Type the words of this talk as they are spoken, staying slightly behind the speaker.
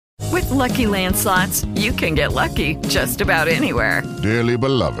Lucky Land Slots, you can get lucky just about anywhere. Dearly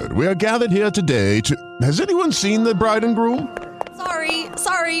beloved, we are gathered here today to... Has anyone seen the bride and groom?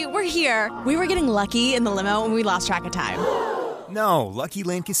 Sorry, we're here. We were getting lucky in the limo and we lost track of time. No, Lucky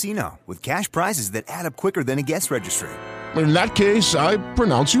Land Casino, with cash prizes that add up quicker than a guest registry. In that case, I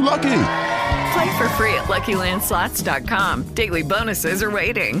pronounce you lucky. Play for free at LuckyLandSlots.com. Daily bonuses are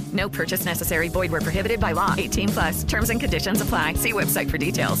waiting. No purchase necessary. Void where prohibited by law. 18+. Terms and conditions apply. See website for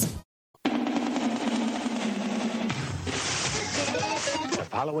details.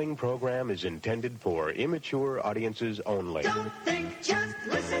 The following program is intended for immature audiences only. Don't think, just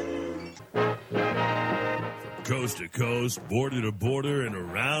listen. Coast to coast, border to border, and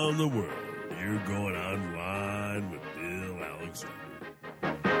around the world, you're going online with Bill Alexander.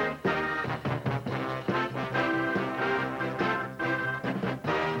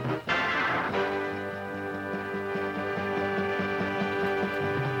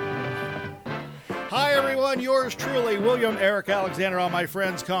 Hi, everyone. Yours truly, William Eric Alexander. All my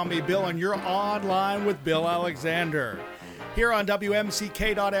friends call me Bill, and you're online with Bill Alexander. Here on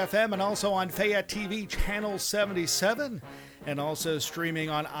WMCK.FM and also on Fayette TV Channel 77 and also streaming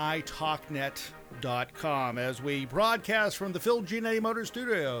on italknet.com as we broadcast from the Phil Giannetti Motor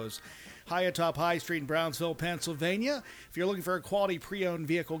Studios, high atop High Street in Brownsville, Pennsylvania. If you're looking for a quality pre-owned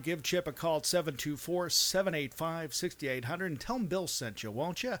vehicle, give Chip a call at 724-785-6800 and tell him Bill sent you,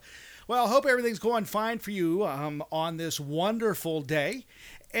 won't you? Well, I hope everything's going fine for you on this wonderful day.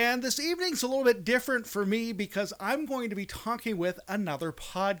 And this evening's a little bit different for me because I'm going to be talking with another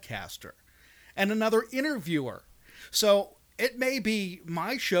podcaster and another interviewer. So it may be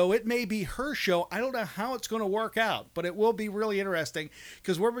my show, it may be her show. I don't know how it's going to work out, but it will be really interesting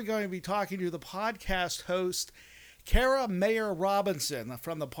because we're going to be talking to the podcast host, Kara Mayer Robinson,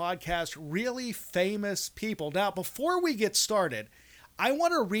 from the podcast Really Famous People. Now, before we get started, I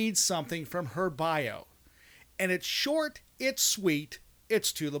want to read something from her bio. And it's short, it's sweet,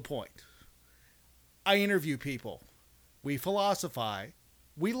 it's to the point. I interview people. We philosophize.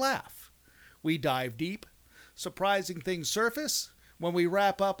 We laugh. We dive deep. Surprising things surface. When we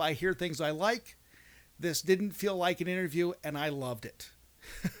wrap up, I hear things I like. This didn't feel like an interview, and I loved it.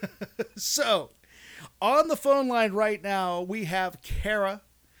 So, on the phone line right now, we have Kara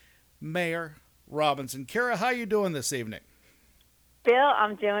Mayer Robinson. Kara, how are you doing this evening? Bill,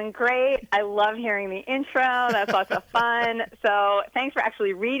 I'm doing great. I love hearing the intro. That's lots of fun. So thanks for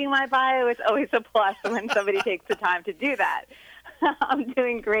actually reading my bio. It's always a plus when somebody takes the time to do that. I'm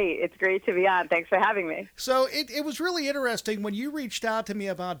doing great. It's great to be on. Thanks for having me. So it was really interesting when you reached out to me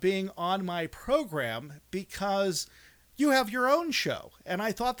about being on my program because you have your own show. And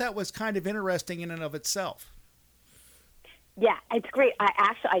I thought that was kind of interesting in and of itself. Yeah, it's great.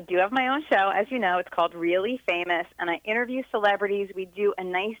 I do have my own show. As you know, it's called Really Famous, and I interview celebrities. We do a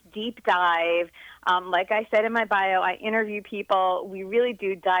nice deep dive. Like I said in my bio, I interview people. We really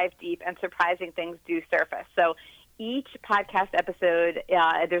do dive deep, and surprising things do surface. So each podcast episode,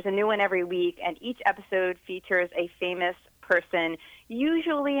 there's a new one every week, and each episode features a famous person,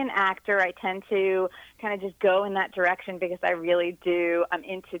 usually an actor. I tend to kind of just go in that direction because I really do. I'm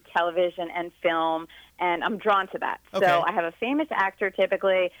into television and film, and I'm drawn to that. Okay. So I have a famous actor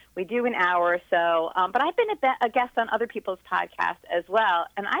typically. We do an hour or so. But I've been a guest on other people's podcasts as well,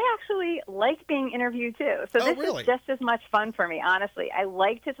 and I actually like being interviewed too. So this is just as much fun for me, honestly. I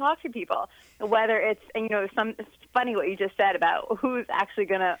like to talk to people, whether it's, it's funny what you just said about who's actually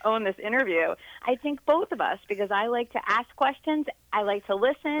going to own this interview. I think both of us, because I like to ask questions, I like to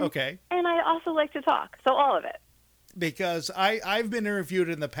listen, and I also like to talk. So all of it. Because I've been interviewed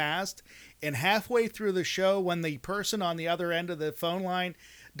in the past, and halfway through the show, when the person on the other end of the phone line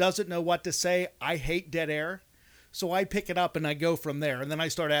doesn't know what to say, I hate dead air. So I pick it up and I go from there, and then I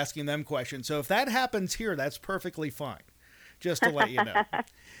start asking them questions. So if that happens here, that's perfectly fine, just to let you know.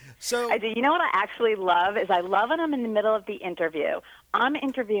 So I do. You know what I actually love is I love when I'm in the middle of the interview. I'm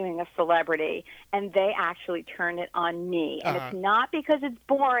interviewing a celebrity, and they actually turn it on me. And it's not because it's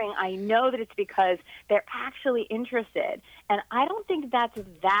boring. I know that it's because they're actually interested. And I don't think that's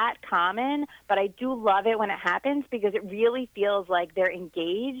that common, but I do love it when it happens because it really feels like they're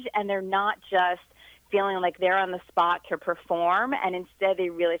engaged and they're not just feeling like they're on the spot to perform, and instead they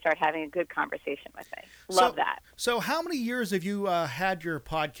really start having a good conversation with me. Love that. So how many years have you had your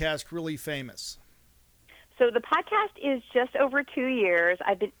podcast Really Famous? So the podcast is just over 2 years.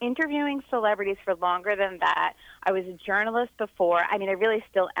 I've been interviewing celebrities for longer than that. I was a journalist before. I mean, I really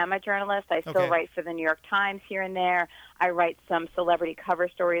still am a journalist. I still write for the New York Times here and there. I write some celebrity cover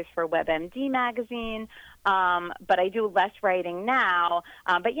stories for WebMD magazine. But I do less writing now.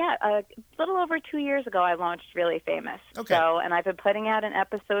 But yeah, a little over 2 years ago, I launched Really Famous. Okay. So, and I've been putting out an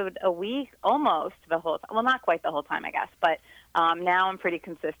episode a week almost the whole time. Well, not quite the whole time, I guess. But now I'm pretty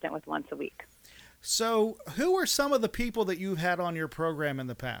consistent with once a week. So who are some of the people that you've had on your program in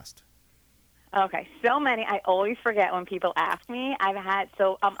the past? Okay, so many. I always forget when people ask me. I'm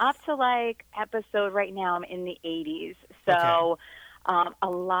up to like episode right now, I'm in the 80s. So a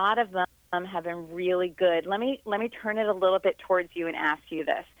lot of them have been really good. Let me turn it a little bit towards you and ask you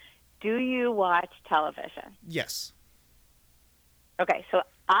this. Do you watch television? Yes. Okay, so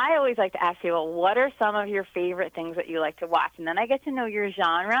I always like to ask you, well, what are some of your favorite things that you like to watch? And then I get to know your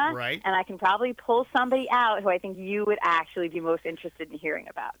genre, right, and I can probably pull somebody out who I think you would actually be most interested in hearing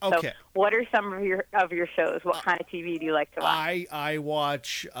about. Okay. So what are some of your shows? What kind of TV do you like to watch? I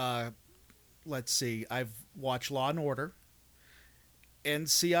watch, let's see, I've watched Law & Order,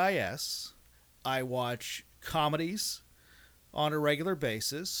 NCIS. I watch comedies on a regular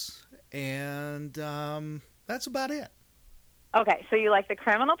basis, and that's about it. Okay, so you like the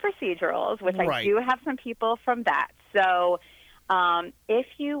criminal procedurals, which Right. I do have some people from that. So if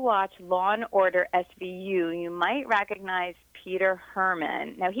you watch Law & Order SVU, you might recognize Peter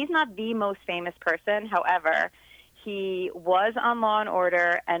Herman. Now, he's not the most famous person. However, he was on Law &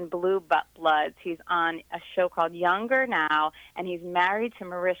 Order and Blue Bloods. He's on a show called Younger now, and he's married to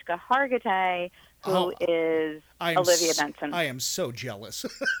Mariska Hargitay, who is Olivia Benson. I am so jealous.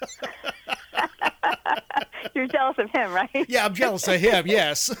 You're jealous of him, right? Yeah, I'm jealous of him,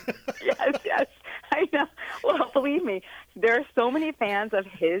 yes. Yes, I know. Well, believe me, there are so many fans of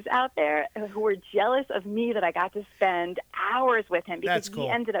his out there who are jealous of me that I got to spend hours with him because That's cool.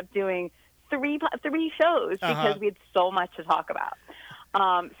 we ended up doing three shows because we had so much to talk about.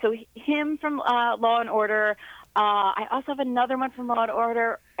 So him from Law & Order. I also have another one from Law &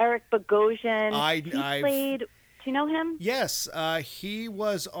 Order, Eric Bogosian. He played... Do you know him? Yes, he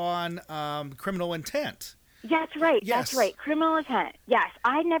was on Criminal Intent. That's right. Yes. That's right. Criminal Intent. Yes,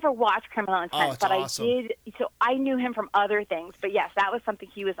 I never watched Criminal Intent, it's but awesome. I did. So I knew him from other things. But yes, that was something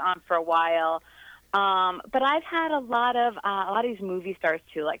he was on for a while. But I've had a lot of these movie stars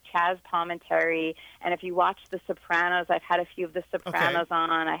too, like Chaz Palminteri. And if you watch The Sopranos, I've had a few of The Sopranos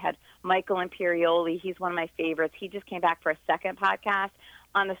on. I had Michael Imperioli. He's one of my favorites. He just came back for a second podcast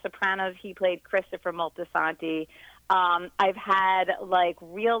on The Sopranos. He played Christopher Moltisanti. I've had like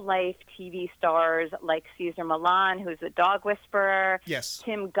real life TV stars like Cesar Millan, who's a dog whisperer. Yes.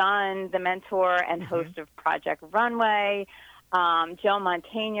 Tim Gunn, the mentor and host of Project Runway. Joe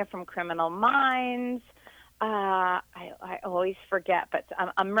Mantegna from Criminal Minds. I always forget, but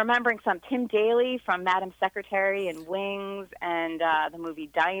I'm remembering some. Tim Daly from Madam Secretary and Wings and the movie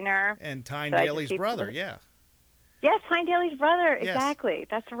Diner. And Tyne Daly's brother, yeah. Yes, Tyne Daly's brother, Yes. exactly.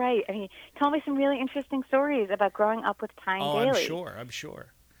 That's right. I mean, told me some really interesting stories about growing up with Tyne Daly. I'm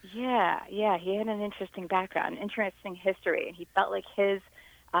sure. Yeah, he had an interesting background, interesting history, and he felt like his,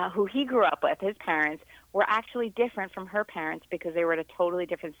 who he grew up with, his parents, were actually different from her parents because they were at a totally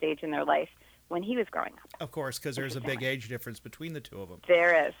different stage in their life when he was growing up. Of course, because there's a big age difference between the two of them.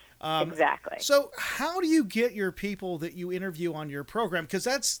 There is, exactly. So how do you get your people that you interview on your program? Because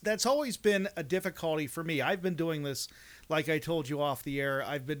that's always been a difficulty for me. I've been doing this, like I told you off the air,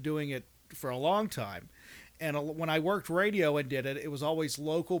 I've been doing it for a long time. And when I worked radio and did it, it was always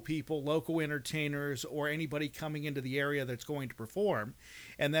local people, local entertainers, or anybody coming into the area that's going to perform.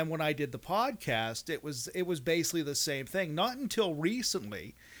 And then when I did the podcast, it was basically the same thing. Not until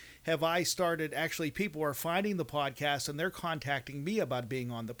recently have I started, actually people are finding the podcast and they're contacting me about being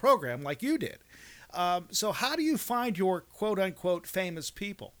on the program like you did. So how do you find your quote-unquote famous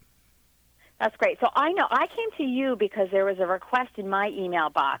people? That's great. So I know I came to you because there was a request in my email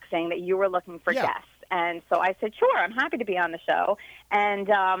box saying that you were looking for guests. And so I said, sure, I'm happy to be on the show. And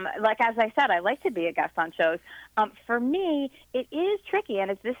like as I said, I like to be a guest on shows. For me, it is tricky, and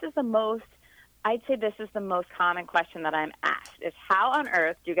I'd say this is the most common question that I'm asked, is how on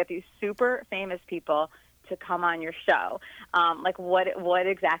earth do you get these super famous people to come on your show? Like what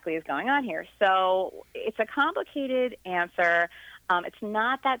exactly is going on here? So it's a complicated answer. It's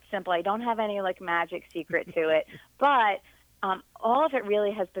not that simple. I don't have any like magic secret to it, but all of it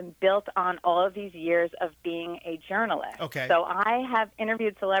really has been built on all of these years of being a journalist. Okay. So I have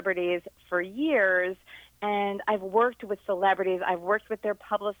interviewed celebrities for years, and I've worked with celebrities. I've worked with their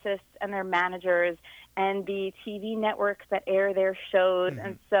publicists and their managers and the TV networks that air their shows.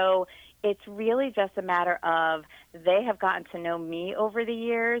 And so it's really just a matter of they have gotten to know me over the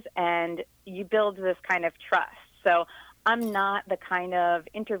years, and you build this kind of trust. So I'm not the kind of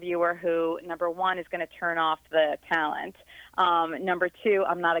interviewer who, number one, is going to turn off the talent. Number two,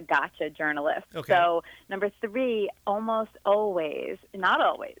 I'm not a gotcha journalist. Okay. So number three, almost always, not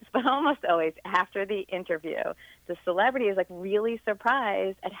always, but almost always after the interview, the celebrity is like really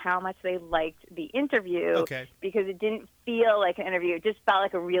surprised at how much they liked the interview. Okay. Because it didn't feel like an interview. It just felt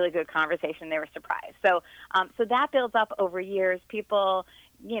like a really good conversation. They were surprised. So, so that builds up over years. People,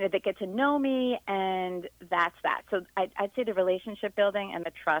 that get to know me, and that's that. So I'd say the relationship building and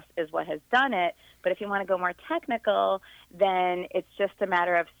the trust is what has done it. But if you want to go more technical, then it's just a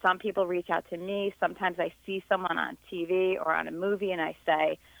matter of some people reach out to me. Sometimes I see someone on TV or on a movie, and I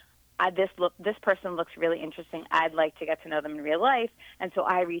say, this person looks really interesting. I'd like to get to know them in real life, and so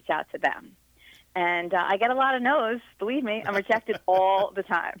I reach out to them. And I get a lot of no's. Believe me, I'm rejected all the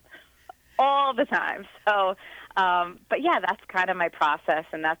time. All the time. So, but yeah, that's kind of my process,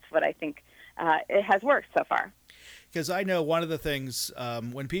 and that's what I think it has worked so far. Because I know one of the things,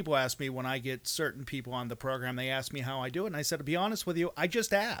 when people ask me, when I get certain people on the program, they ask me how I do it, and I said, to be honest with you, I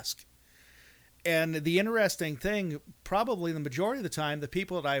just ask. And the interesting thing, probably the majority of the time, the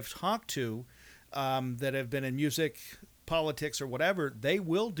people that I've talked to that have been in music, politics, or whatever, they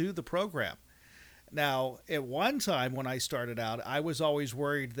will do the program. Now, at one time when I started out, I was always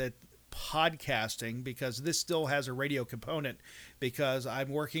worried that podcasting, because this still has a radio component, because I'm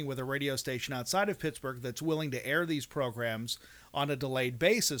working with a radio station outside of Pittsburgh that's willing to air these programs on a delayed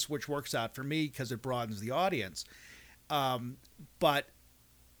basis, which works out for me because it broadens the audience. But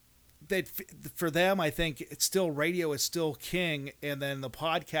for them, I think it's still radio is still king, and then the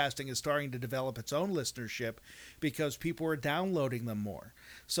podcasting is starting to develop its own listenership because people are downloading them more.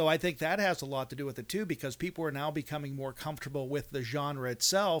 So I think that has a lot to do with it too, because people are now becoming more comfortable with the genre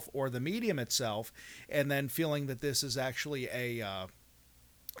itself or the medium itself, and then feeling that this is actually a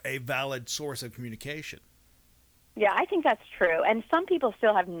valid source of communication. Yeah, I think that's true. And some people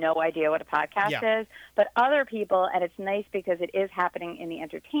still have no idea what a podcast is, but other people, and it's nice because it is happening in the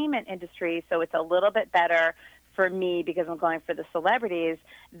entertainment industry, so it's a little bit better for me because I'm going for the celebrities,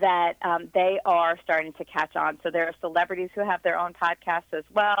 that they are starting to catch on. So there are celebrities who have their own podcasts as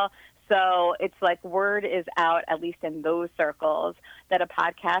well. So it's like word is out, at least in those circles, that a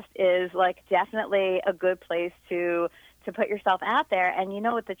podcast is like definitely a good place to put yourself out there. And you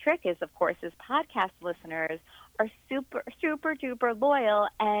know what the trick is, of course, is podcast listeners are super, super duper loyal,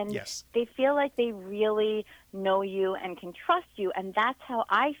 and yes, they feel like they really know you and can trust you. And that's how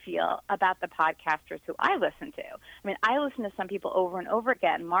I feel about the podcasters who I listen to. I mean, I listen to some people over and over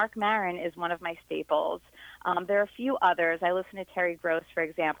again. Mark Maron is one of my staples. There are a few others. I listen to Terry Gross, for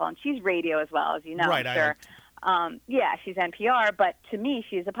example, and she's radio as well, as you know. Right, I'm sure. Yeah, she's NPR, but to me,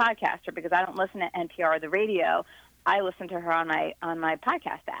 she's a podcaster because I don't listen to NPR or the radio. I listen to her on my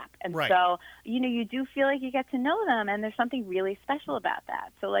podcast app. And right. So, you do feel like you get to know them, and there's something really special about that.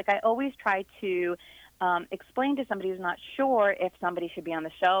 So, like, I always try to explain to somebody who's not sure if somebody should be on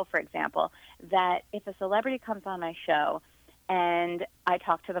the show, for example, that if a celebrity comes on my show and I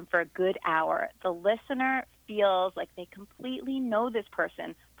talk to them for a good hour, the listener feels like they completely know this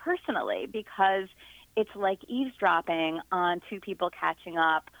person personally, because it's like eavesdropping on two people catching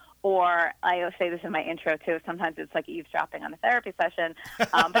up. Or I always say this in my intro too. Sometimes it's like eavesdropping on a therapy session,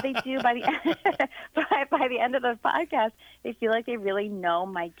 but they do by the end of the podcast, they feel like they really know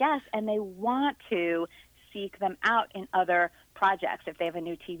my guests, and they want to seek them out in other projects. If they have a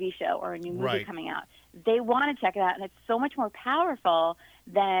new TV show or a new movie right. coming out, they want to check it out, and it's so much more powerful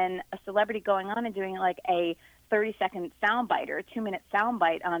than a celebrity going on and doing like a 30-second soundbite or a 2-minute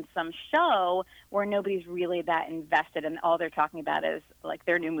soundbite on some show where nobody's really that invested, and all they're talking about is like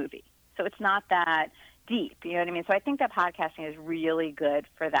their new movie. So it's not that deep, you know what I mean? So I think that podcasting is really good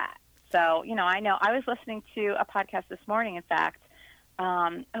for that. So, I know I was listening to a podcast this morning, in fact.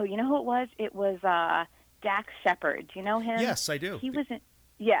 You know who it was? It was Dax Shepard. Do you know him? Yes, I do.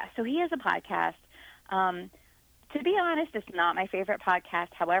 So he has a podcast. To be honest, it's not my favorite podcast.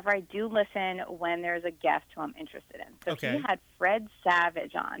 However, I do listen when there's a guest who I'm interested in. So okay. He had Fred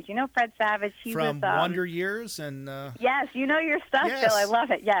Savage on. Do you know Fred Savage? He From was, Wonder Years and. Yes, you know your stuff, yes. Bill. I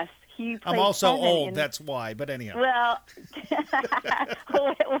love it. Yes, I'm also Kevin old. That's why. But anyhow. Well,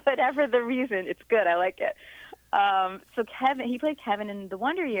 whatever the reason, it's good. I like it. So he played Kevin in the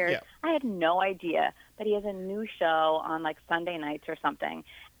Wonder Years. Yeah. I had no idea, but he has a new show on like Sunday nights or something.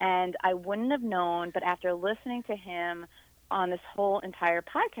 And I wouldn't have known, but after listening to him on this whole entire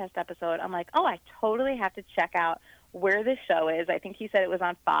podcast episode, I'm like, oh, I totally have to check out where this show is. I think he said it was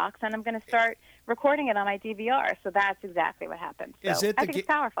on Fox, and I'm going to start recording it on my DVR. So that's exactly what happened. So I think it's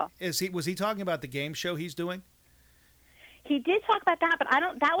powerful. Was he talking about the game show he's doing? He did talk about that, but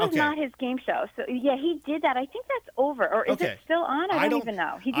that was not his game show. So yeah, he did that. I think that's over, or is it still on? I don't even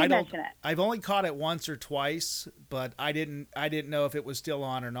know. He did mention it. I've only caught it once or twice, but I didn't know if it was still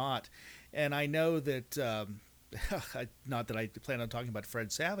on or not. And I know that not that I plan on talking about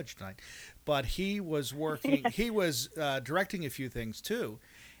Fred Savage tonight, but he was working. He was directing a few things too,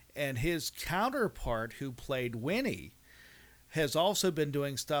 and his counterpart, who played Winnie, has also been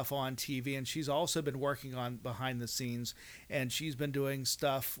doing stuff on TV, and she's also been working on behind the scenes, and she's been doing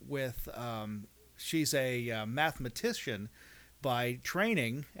stuff with, she's a mathematician by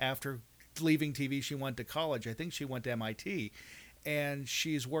training. After leaving TV, she went to college. I think she went to MIT, and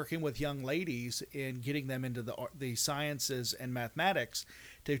she's working with young ladies in getting them into the sciences and mathematics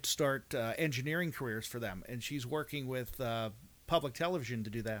to start engineering careers for them, and she's working with public television to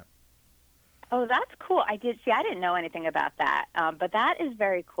do that. Oh, that's cool. I didn't know anything about that, but that is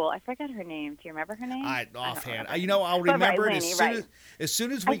very cool. I forgot her name. Do you remember her name? Offhand. I'll remember it as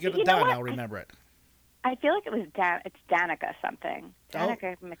soon as we get it done. I'll remember it. I feel like it's Danica something.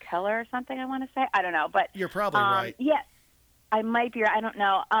 Danica McKellar or something, I want to say. I don't know, but you're probably right. Yeah, I might be right. I don't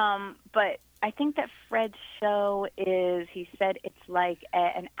know. But I think that Fred's show is, he said it's like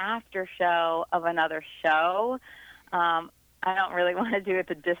an after show of another show. I don't really want to do it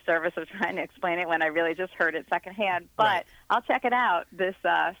the disservice of trying to explain it when I really just heard it secondhand, but right. I'll check it out this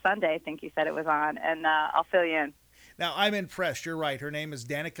Sunday. I think you said it was on, and I'll fill you in. Now, I'm impressed. You're right. Her name is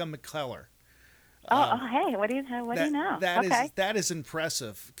Danica McKellar. Hey, what do you know? That is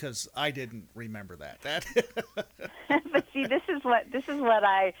impressive, because I didn't remember that. But see, this is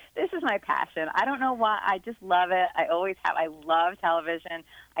my passion. I don't know why. I just love it. I always have. I love television.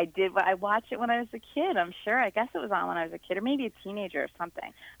 I watched it when I was a kid. I'm sure. I guess it was on when I was a kid, or maybe a teenager or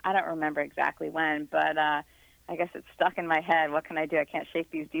something. I don't remember exactly when, but I guess it's stuck in my head. What can I do? I can't shake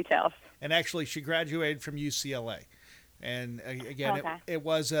these details. And actually, she graduated from UCLA. And again, it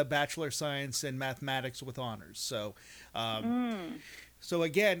was a Bachelor of Science in Mathematics with honors. So, so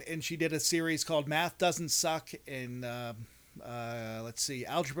again, and she did a series called Math Doesn't Suck. And let's see,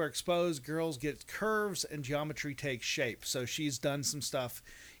 Algebra Exposed, Girls Get Curves, and Geometry Takes Shape. So she's done some stuff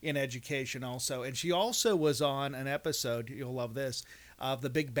in education also. And she also was on an episode, you'll love this, of The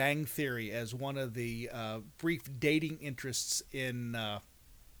Big Bang Theory as one of the brief dating interests in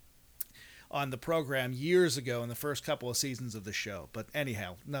on the program years ago in the first couple of seasons of the show. But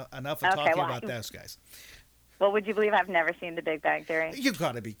anyhow, enough of talking about those guys. Well, would you believe I've never seen The Big Bang Theory? You've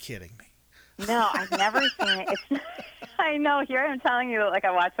got to be kidding me. No, I've never seen it. I know, here I'm telling you like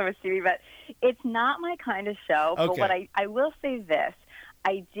I watch so much TV, but it's not my kind of show. Okay. But what I will say this,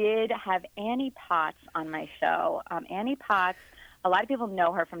 I did have Annie Potts on my show. Annie Potts, a lot of people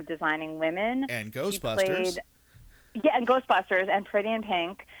know her from Designing Women. And Ghostbusters. And Ghostbusters and Pretty in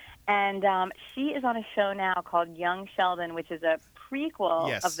Pink. And she is on a show now called Young Sheldon, which is a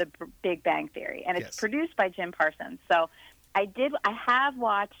prequel of The Big Bang Theory. And it's produced by Jim Parsons. So I have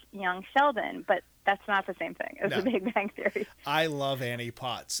watched Young Sheldon, but that's not the same thing as The Big Bang Theory. I love Annie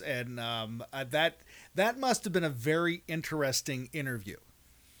Potts. And that must have been a very interesting interview.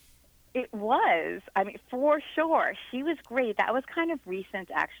 It was. I mean, for sure. She was great. That was kind of recent,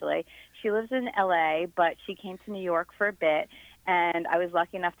 actually. She lives in L.A., but she came to New York for a bit. And I was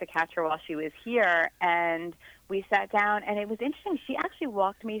lucky enough to catch her while she was here, and we sat down, and it was interesting. She actually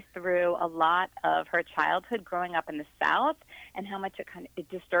walked me through a lot of her childhood growing up in the South and how much it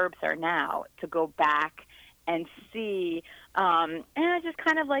disturbs her now to go back and see, and just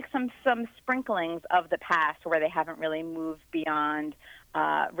kind of like some sprinklings of the past where they haven't really moved beyond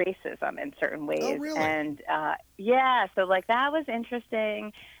racism in certain ways. Oh, really? And so like that was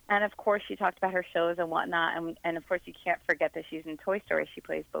interesting. And of course, she talked about her shows and whatnot. And of course, you can't forget that she's in Toy Story. She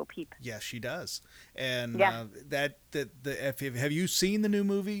plays Bo Peep. Yes, she does. And have you seen the new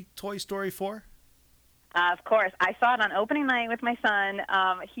movie Toy Story 4? Of course. I saw it on opening night with my son.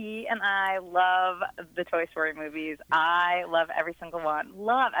 He and I love the Toy Story movies. I love every single one.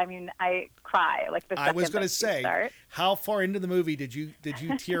 I cry like the second I was going to say, start. How far into the movie did you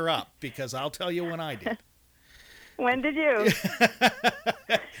tear up? Because I'll tell you when I did. When did you?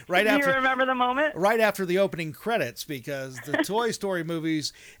 Do you remember the moment? Right after the opening credits, because the Toy Story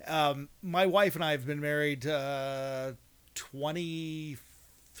movies, my wife and I have been married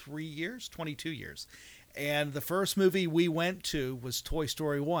 23 years, 22 years. And the first movie we went to was Toy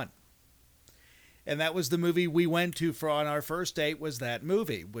Story 1. And that was the movie we went to on our first date, was that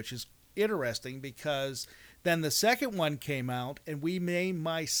movie, which is interesting because then the second one came out and we named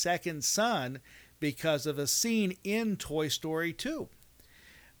my second son because of a scene in Toy Story 2.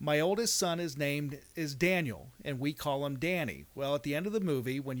 My oldest son is Daniel, and we call him Danny. Well, at the end of the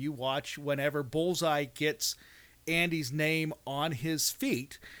movie, whenever Bullseye gets Andy's name on his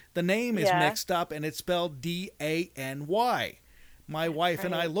feet, the name is mixed up and it's spelled D-A-N-Y. My wife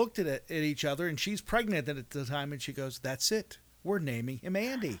and I looked at each other, and she's pregnant at the time, and she goes, "That's it. We're naming him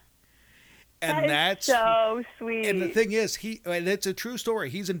Andy." And that's so sweet. And the thing is, it's a true story.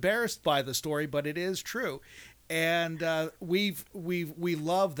 He's embarrassed by the story, but it is true. And we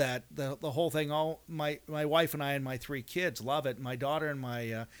love that the whole thing. All my wife and I and my 3 kids love it. My daughter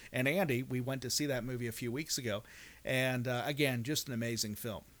and Andy, we went to see that movie a few weeks ago, and again, just an amazing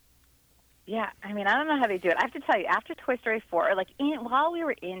film. Yeah, I mean, I don't know how they do it. I have to tell you, after Toy Story 4, while we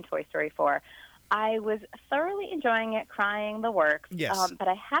were in Toy Story 4, I was thoroughly enjoying it, crying the works. Yes. But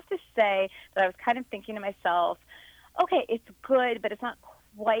I have to say that I was kind of thinking to myself, okay, it's good, but it's not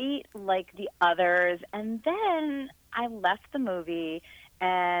quite like the others. And then I left the movie,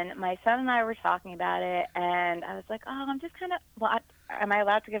 and my son and I were talking about it, and I was like, oh, I'm just kind of, am I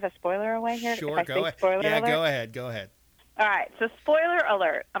allowed to give a spoiler away here? Sure, go ahead. Yeah, go ahead. All right, so spoiler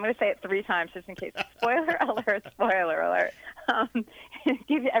alert. I'm going to say it 3 times just in case. Spoiler alert, spoiler alert.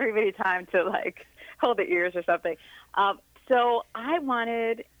 Give everybody time to, hold their ears or something. So I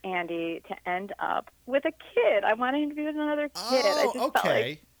wanted Andy to end up with a kid. I wanted him to be with another kid. Oh,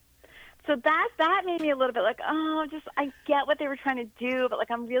 okay. So that made me a little bit I get what they were trying to do, but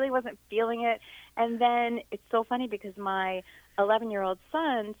I really wasn't feeling it. And then it's so funny because my 11-year-old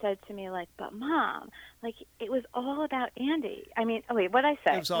son said to me, but Mom, it was all about Andy. I mean, wait, what did I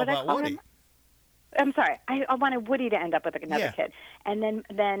say? It was all about Woody. I'm sorry. I wanted Woody to end up with another kid, and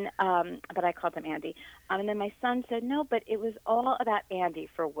then, but I called him Andy. And then my son said, no, but it was all about Andy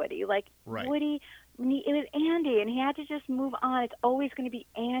for Woody. Right. Woody, it was Andy, and he had to just move on. It's always going to be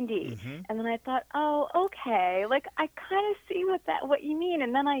Andy. Mm-hmm. And then I thought, oh, okay. I kind of see what you mean.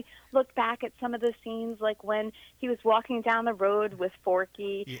 And then I looked back at some of the scenes, when he was walking down the road with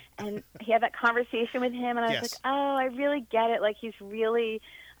Forky, and he had that conversation with him, and I was like, oh, I really get it. He's really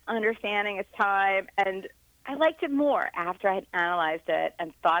understanding his time, and I liked it more after I had analyzed it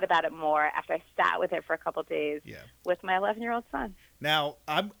and thought about it more after I sat with it for a couple of days with my 11-year-old son. Now,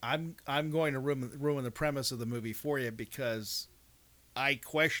 I'm going to ruin the premise of the movie for you because I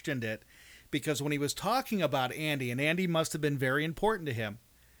questioned it, because when he was talking about Andy, and Andy must have been very important to him,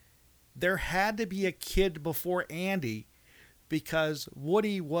 there had to be a kid before Andy because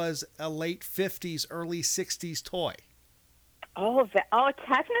Woody was a late 50s, early 60s toy. Oh,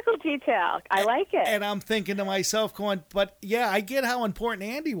 technical detail. I like it. And I'm thinking to myself, but yeah, I get how important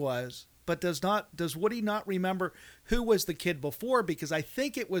Andy was, but does Woody not remember who was the kid before? Because I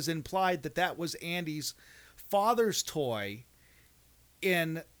think it was implied that was Andy's father's toy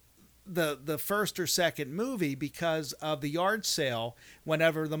in the first or second movie because of the yard sale,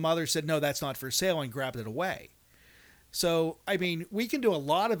 whenever the mother said, no, that's not for sale, and grabbed it away. So, I mean, we can do a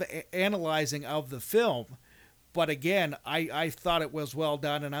lot of analyzing of the film. But again, I thought it was well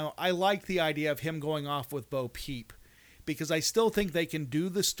done, and I like the idea of him going off with Bo Peep, because I still think they can do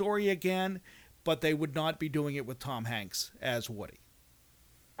the story again, but they would not be doing it with Tom Hanks as Woody.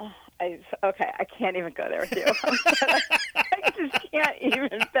 I can't even go there with you. I just can't even.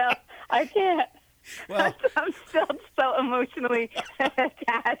 I can't. Well, I'm still so emotionally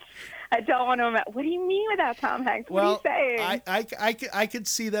attached. I don't want to. What do you mean without Tom Hanks? What are you saying? I could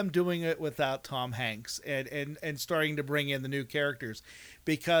see them doing it without Tom Hanks and starting to bring in the new characters,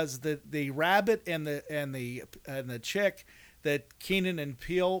 because the rabbit and the chick that Keenan and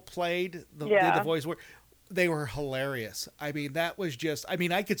Peele played did the voice work. They were hilarious. I mean, that was just. I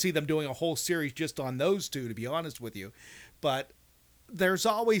mean, I could see them doing a whole series just on those two, to be honest with you, but there's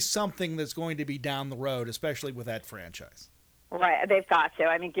always something that's going to be down the road, especially with that franchise. Right, they've got to.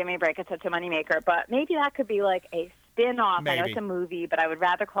 I mean, give me a break. It's such a moneymaker. But maybe that could be a spin-off. Maybe. I know it's a movie, but I would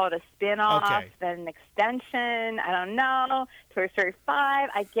rather call it a spin-off than an extension. I don't know. Toy Story 5,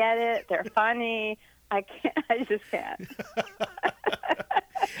 I get it. They're funny. I just can't.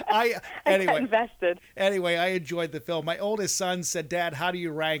 I got invested. Anyway, I enjoyed the film. My oldest son said, Dad, how do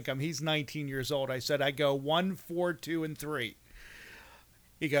you rank them? He's 19 years old. I said, I go 1, 4, 2, and 3.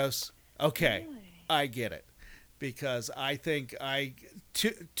 He goes, okay, really? I get it. Because I think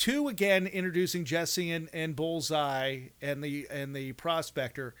two again, introducing Jesse and Bullseye and the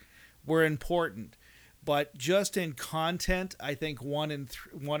Prospector were important, but just in content, I think 1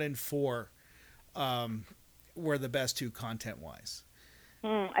 and 4 were the best two content wise.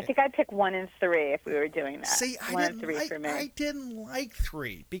 I think I'd pick 1 and 3 if we were doing that. See, I didn't like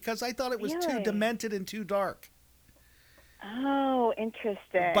 3 because I thought it was too demented and too dark. Oh,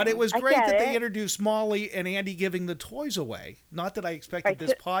 interesting. But it was I great get that they it. introduced Molly and Andy giving the toys away. Not that I expected Right,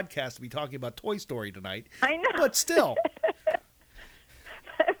 this podcast to be talking about Toy Story tonight. I know. But still.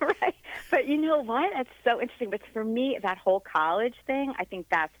 Right. But you know what? That's so interesting. But for me, that whole college thing, I think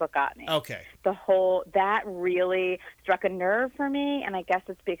that's what got me. Okay. That really struck a nerve for me. And I guess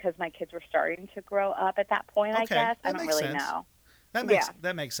it's because my kids were starting to grow up at that point, Okay, I guess. I that don't makes really sense. know.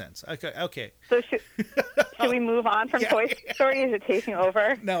 That makes sense. Okay. So should we move on from Toy Story? Is it taking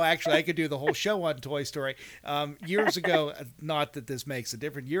over? No, actually, I could do the whole show on Toy Story. Years ago, not that this makes a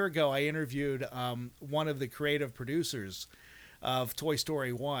difference. Year ago, I interviewed one of the creative producers of Toy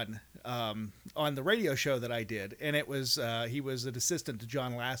Story 1 on the radio show that I did, and it was he was an assistant to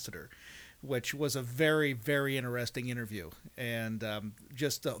John Lasseter, which was a very, very interesting interview, and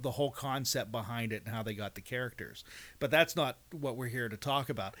just the whole concept behind it and how they got the characters. But that's not what we're here to talk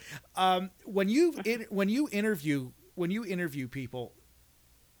about. When you interview people,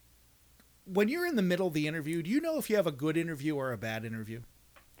 when you're in the middle of the interview, do you know if you have a good interview or a bad interview?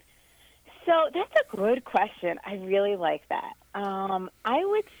 So that's a good question. I really like that. I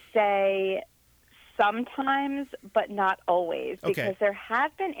would say sometimes, but not always, because there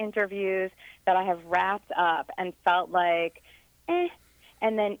have been interviews that I have wrapped up and felt like, and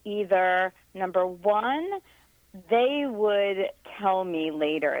then either, number one, they would tell me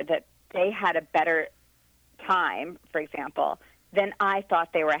later that they had a better time, for example, than I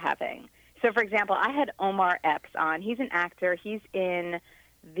thought they were having. So, for example, I had Omar Epps on. He's an actor. He was in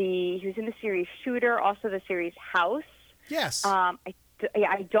the series Shooter, also the series House. Yes.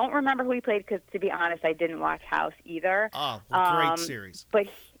 I don't remember who he played because, to be honest, I didn't watch House either. Oh, great series. But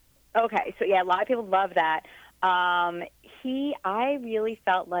a lot of people love that. I really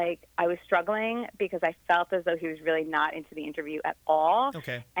felt like I was struggling because I felt as though he was really not into the interview at all.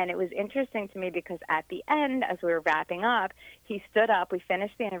 Okay. And it was interesting to me because at the end, as we were wrapping up, he stood up. We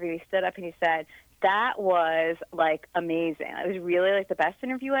finished the interview. He stood up and he said, "That was like amazing. It was really like the best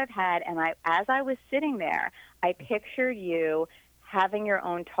interview I've had." And as I was sitting there, I pictured you having your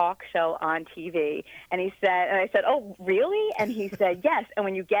own talk show on TV. And I said, "Oh, really?" And he said, "Yes. And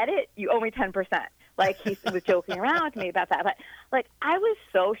when you get it, you owe me 10%. Like, he was joking around with me about that. But, like, I was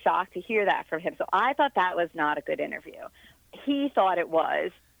so shocked to hear that from him. So I thought that was not a good interview. He thought it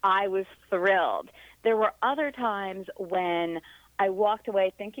was. I was thrilled. There were other times when I walked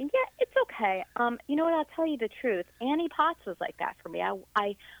away thinking, yeah, it's okay. You know what? I'll tell you the truth. Annie Potts was like that for me.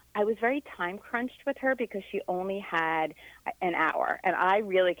 I was very time crunched with her because she only had an hour, and I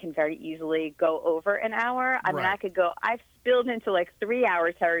really can very easily go over an hour. I mean, I've spilled into like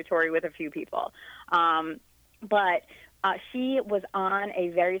 3-hour territory with a few people. But she was on a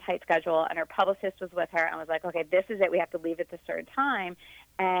very tight schedule, and her publicist was with her and was like, okay, this is it. We have to leave at a certain time.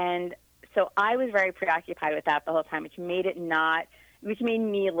 And so I was very preoccupied with that the whole time, which made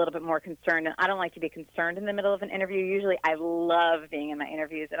me a little bit more concerned. And I don't like to be concerned in the middle of an interview. Usually I love being in my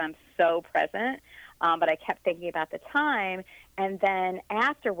interviews, and I'm so present. But I kept thinking about the time. And then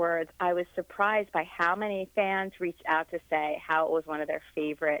afterwards, I was surprised by how many fans reached out to say how it was one of their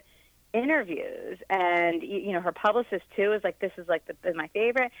favorite interviews. And, you know, her publicist, too, was like, this is like my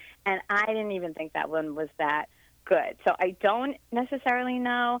favorite. And I didn't even think that one was that good. So I don't necessarily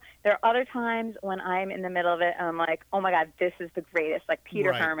know. There are other times when I'm in the middle of it and I'm like, oh my God, this is the greatest. Like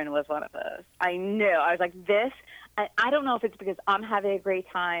Peter Herman was one of those. I knew. I was like, this, I don't know if it's because I'm having a great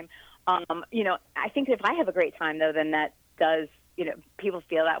time. You know, I think if I have a great time, though, then that does, you know, people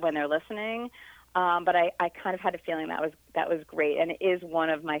feel that when they're listening. But I kind of had a feeling that was great, and it is one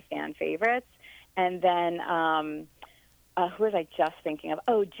of my fan favorites. And then who was I just thinking of?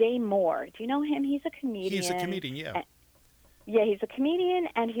 Oh, Jay Moore. Do you know him? He's a comedian. He's a comedian, yeah. Yeah, he's a comedian,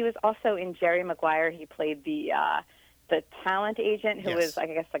 and he was also in Jerry Maguire. He played the talent agent who was, I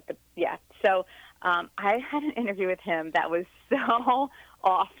guess, like So I had an interview with him that was so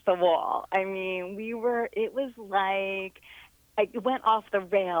off the wall. I mean, it was like, it went off the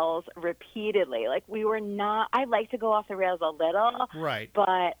rails repeatedly. Like, I like to go off the rails a little. Right.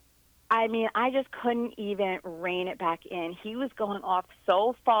 But, I mean, I just couldn't even rein it back in. He was going off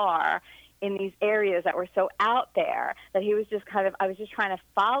so far in these areas that were so out there that he was just I was just trying to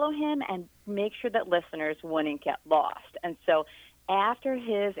follow him and make sure that listeners wouldn't get lost. And so after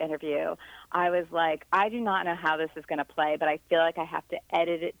his interview, I was like, I do not know how this is going to play, but I feel like I have to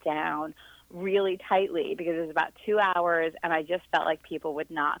edit it down really tightly because it was about 2 hours, and I just felt like people would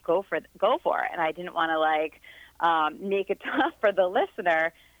not go for it, and I didn't want to make it tough for the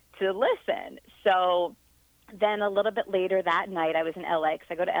listener to listen. So then a little bit later that night, I was in LA because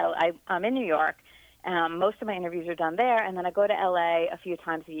I go to LA. I'm in New York. Most of my interviews are done there, and then I go to LA a few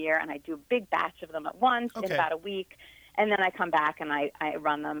times a year, and I do a big batch of them at once in about a week. And then I come back and I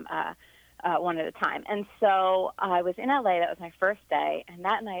run them one at a time. And so I was in LA. That was my first day. And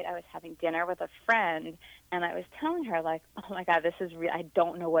that night I was having dinner with a friend, and I was telling her, like, oh, my God, this is real. I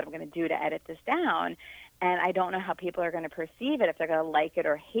don't know what I'm going to do to edit this down. And I don't know how people are going to perceive it, if they're going to like it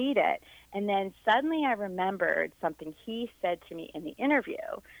or hate it. And then suddenly I remembered something he said to me in the interview,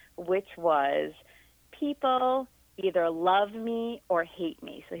 which was, people either love me or hate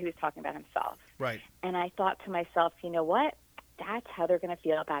me. So he was talking about himself. Right. And I thought to myself, you know what? That's how they're going to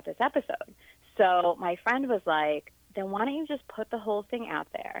feel about this episode. So my friend was like, then why don't you just put the whole thing out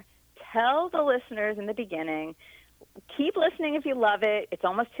there? Tell the listeners in the beginning, keep listening if you love it. It's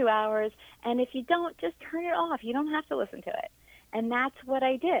almost 2 hours. And if you don't, just turn it off. You don't have to listen to it. And that's what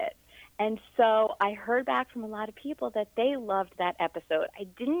I did. And so I heard back from a lot of people that they loved that episode. I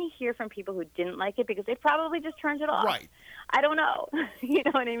didn't hear from people who didn't like it because they probably just turned it off. Right. I don't know. You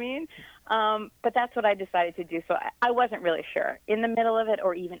know what I mean? But that's what I decided to do. So I wasn't really sure in the middle of it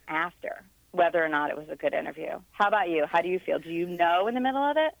or even after whether or not it was a good interview. How about you? How do you feel? Do you know in the middle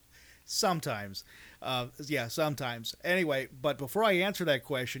of it? Sometimes. Yeah, sometimes. Anyway, but before I answer that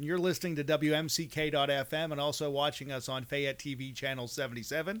question, you're listening to WMCK.FM and also watching us on Fayette TV Channel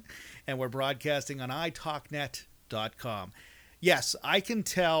 77, and we're broadcasting on italknet.com. Yes, I can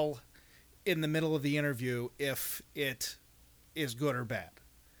tell in the middle of the interview if it is good or bad.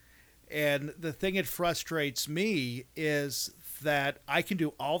 And the thing that frustrates me is that I can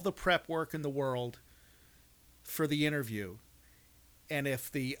do all the prep work in the world for the interview, and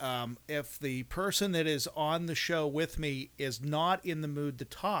if the person that is on the show with me is not in the mood to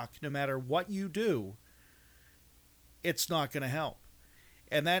talk, no matter what you do, it's not going to help.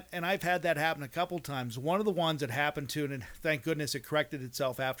 And I've had that happen a couple times. One of the ones that happened to, and thank goodness it corrected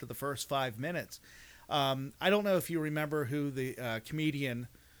itself after the first 5 minutes. I don't know if you remember who the comedian,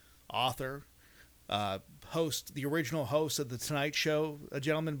 author, host, the original host of the Tonight Show, a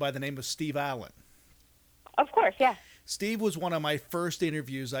gentleman by the name of Steve Allen. Of course, yeah. Steve was one of my first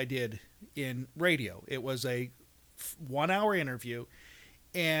interviews I did in radio. It was a 1-hour interview,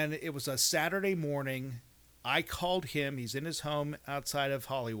 and it was a Saturday morning. I called him. He's in his home outside of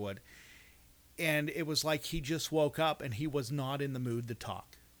Hollywood, and it was like he just woke up and he was not in the mood to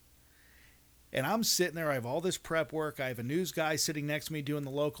talk. And I'm sitting there. I have all this prep work. I have a news guy sitting next to me doing the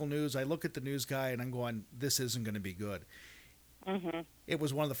local news. I look at the news guy, and I'm going, this isn't going to be good. Mm-hmm. It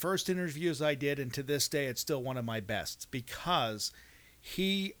was one of the first interviews I did, and to this day, it's still one of my best because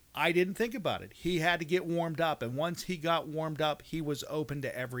I didn't think about it. He had to get warmed up, and once he got warmed up, he was open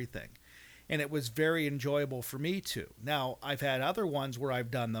to everything. And it was very enjoyable for me too. Now, I've had other ones where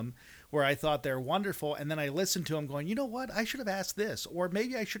I've done them where I thought they're wonderful, and then I listened to them going, you know what, I should have asked this, or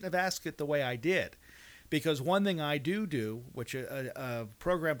maybe I shouldn't have asked it the way I did. Because one thing I do, which a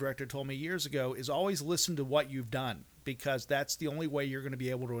program director told me years ago, is always listen to what you've done, because that's the only way you're going to be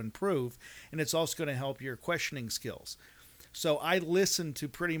able to improve, and it's also going to help your questioning skills. So I listen to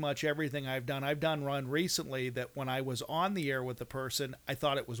pretty much everything I've done. I've done one recently that when I was on the air with the person, I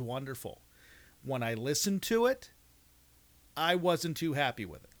thought it was wonderful. When I listened to it, I wasn't too happy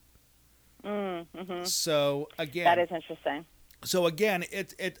with it. Mm-hmm. So again, that is interesting. So again,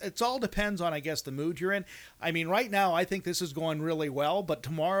 it all depends on, I guess, the mood you're in. I mean, right now, I think this is going really well, but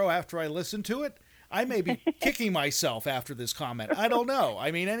tomorrow after I listen to it, I may be kicking myself after this comment. I don't know. I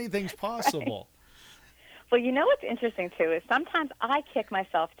mean, anything's possible. Well, you know what's interesting, too, is sometimes I kick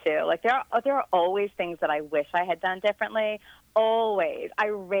myself, too. Like, there are always things that I wish I had done differently. Always. I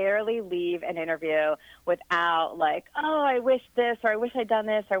rarely leave an interview without, like, oh, I wish this, or I wish I'd done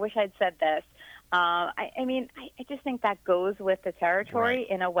this, or I wish I'd said this. I just think that goes with the territory right.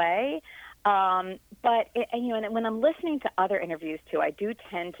 in a way. But and when I'm listening to other interviews, too, I do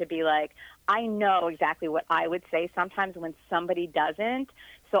tend to be like, I know exactly what I would say sometimes when somebody doesn't.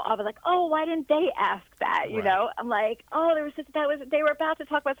 So I'll be like, oh, why didn't they ask that? You know, I'm like, oh, they were about to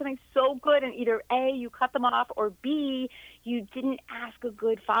talk about something so good, and either A, you cut them off, or B, you didn't ask a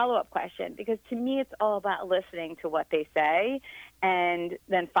good follow-up question. Because to me, it's all about listening to what they say and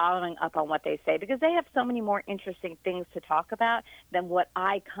then following up on what they say, because they have so many more interesting things to talk about than what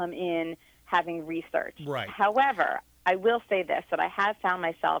I come in having researched. Right. However, I will say this, that I have found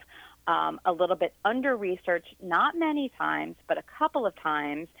myself a little bit under-researched, not many times, but a couple of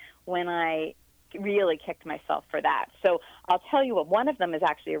times when I really kicked myself for that. So I'll tell you what, one of them is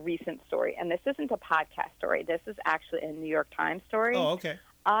actually a recent story, and this isn't a podcast story. This is actually a New York Times story. Oh, okay.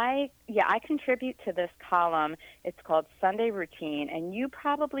 I contribute to this column. It's called Sunday Routine, and you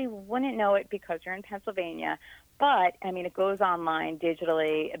probably wouldn't know it because you're in Pennsylvania, but, I mean, it goes online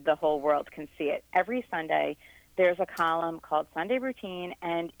digitally. The whole world can see it. Every Sunday, there's a column called Sunday Routine,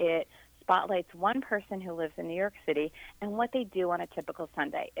 and it spotlights one person who lives in New York City and what they do on a typical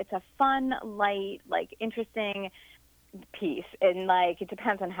Sunday. It's a fun, light, like interesting piece, and like it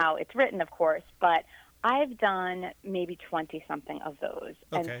depends on how it's written, of course, but I've done maybe 20-something of those.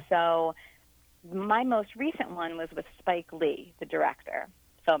 Okay. And so my most recent one was with Spike Lee, the director,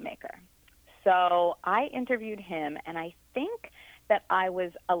 filmmaker. So I interviewed him, and I think that I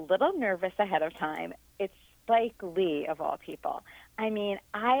was a little nervous ahead of time. It's Spike Lee, of all people. I mean,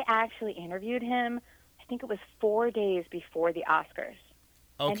 I actually interviewed him, I think it was 4 days before the Oscars.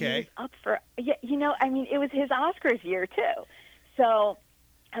 Okay. And he was up for, it was his Oscars year, too. So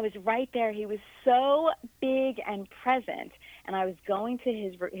I was right there. He was so big and present, and I was going to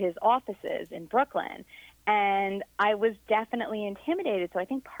his offices in Brooklyn, and I was definitely intimidated. So I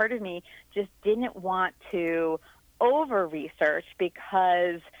think part of me just didn't want to over-research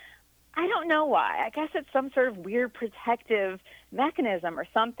because I don't know why. I guess it's some sort of weird protective mechanism or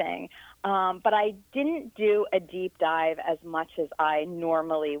something. But I didn't do a deep dive as much as I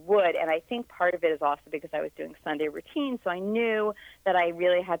normally would. And I think part of it is also because I was doing Sunday routine. So I knew that I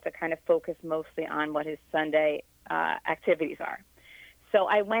really had to kind of focus mostly on what his Sunday activities are. So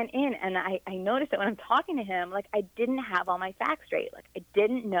I went in, and I noticed that when I'm talking to him, like, I didn't have all my facts straight. Like, I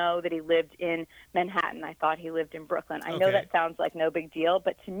didn't know that he lived in Manhattan. I thought he lived in Brooklyn. I know that sounds like no big deal,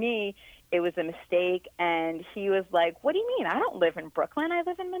 but to me, it was a mistake. And he was like, what do you mean? I don't live in Brooklyn. I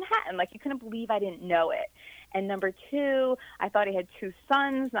live in Manhattan. Like, you couldn't believe I didn't know it. And number two, I thought he had 2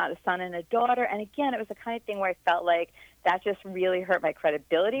 sons, not a son and a daughter. And again, it was the kind of thing where I felt like that just really hurt my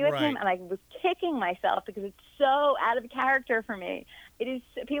credibility with him. And I was kicking myself because it's so out of character for me. It is.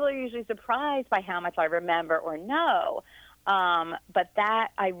 People are usually surprised by how much I remember or know. But that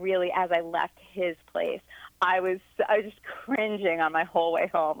I really, as I left his place, I was just cringing on my whole way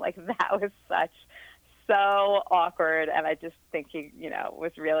home. Like, that was so awkward, and I just think he,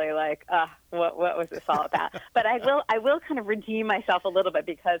 was really like, what was this all about? But I will kind of redeem myself a little bit,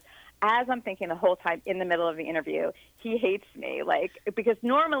 because as I'm thinking the whole time in the middle of the interview, he hates me, like, because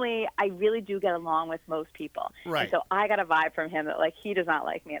normally I really do get along with most people. Right. And so I got a vibe from him that, like, he does not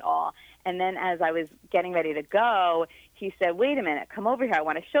like me at all. And then as I was getting ready to go, he said, wait a minute, come over here, I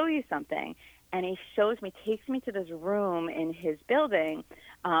want to show you something. And he takes me to this room in his building,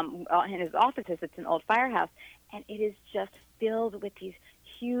 in his offices. It's an old firehouse, and it is just filled with these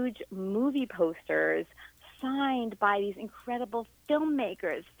huge movie posters signed by these incredible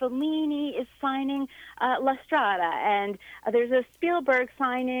filmmakers. Fellini is signing La Strada, and there's a Spielberg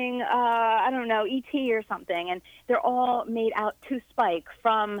signing, E.T. or something, and they're all made out to Spike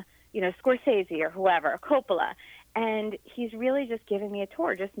from, Scorsese or whoever, Coppola. And he's really just giving me a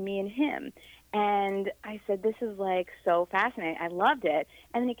tour, just me and him. And I said, this is, like, so fascinating. I loved it.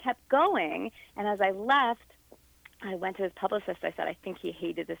 And then he kept going. And as I left, I went to his publicist. I said, I think he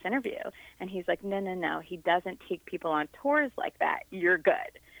hated this interview. And he's like, no. He doesn't take people on tours like that. You're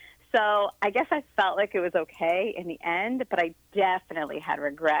good. So I guess I felt like it was okay in the end, but I definitely had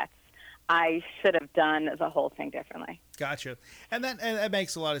regrets. I should have done the whole thing differently. Gotcha. And that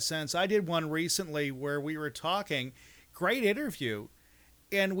makes a lot of sense. I did one recently where we were talking, great interview,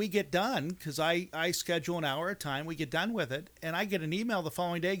 and we get done, because I schedule an hour at a time. We get done with it, and I get an email the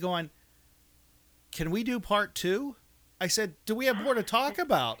following day going, can we do part 2? I said, do we have more to talk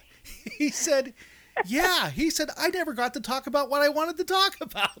about? He said, yeah. He said, I never got to talk about what I wanted to talk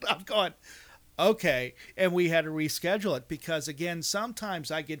about. I'm going, okay. And we had to reschedule it because, again,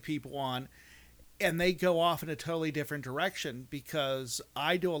 sometimes I get people on and they go off in a totally different direction because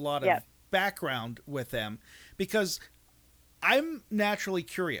I do a lot of background with them, because I'm naturally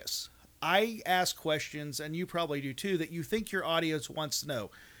curious. I ask questions, and you probably do too, that you think your audience wants to know.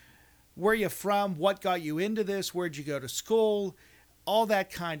 Where you from? What got you into this? Where'd you go to school? All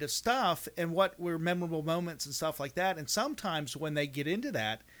that kind of stuff, and what were memorable moments and stuff like that. And sometimes when they get into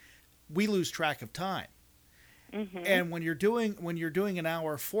that, we lose track of time. Mm-hmm. And when you're doing an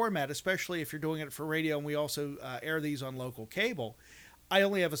hour format, especially if you're doing it for radio, and we also air these on local cable, I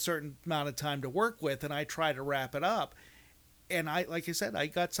only have a certain amount of time to work with, and I try to wrap it up. And like I said, I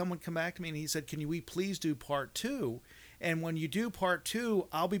got someone come back to me and he said, can we please do part 2? And when you do part 2,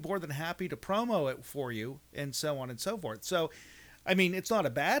 I'll be more than happy to promo it for you, and so on and so forth. So, I mean, it's not a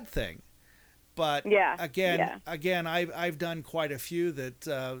bad thing. But again, I've done quite a few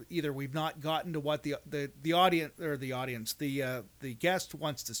that either we've not gotten to what the audience or the guest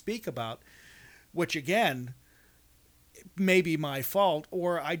wants to speak about, which again may be my fault,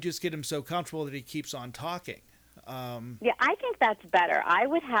 or I just get him so comfortable that he keeps on talking. I think that's better. I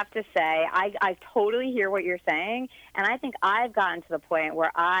would have to say I totally hear what you're saying, and I think I've gotten to the point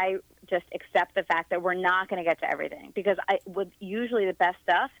where I just accept the fact that we're not going to get to everything, because usually the best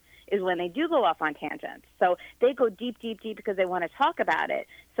stuff is when they do go off on tangents. So they go deep, deep, deep because they want to talk about it.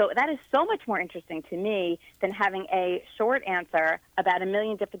 So that is so much more interesting to me than having a short answer about a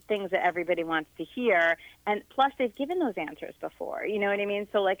million different things that everybody wants to hear. And plus, they've given those answers before. You know what I mean?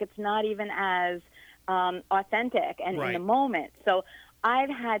 So, like, it's not even as authentic and in the moment. So I've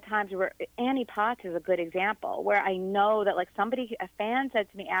had times where Annie Potts is a good example, where I know that, like, a fan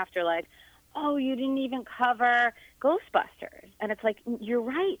said to me after, like, oh, you didn't even cover Ghostbusters. And it's like, you're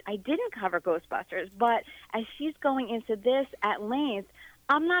right, I didn't cover Ghostbusters. But as she's going into this at length,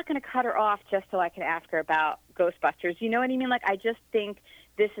 I'm not going to cut her off just so I can ask her about Ghostbusters. You know what I mean? Like, I just think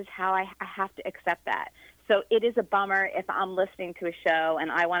this is how I have to accept that. So it is a bummer if I'm listening to a show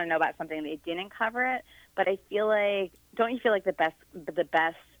and I want to know about something and they didn't cover it. But I feel like, don't you feel like the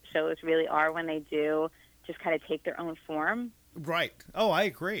best shows really are when they do just kind of take their own form? Right. Oh, I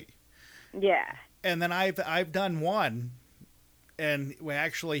agree. Yeah. And then I've done one, and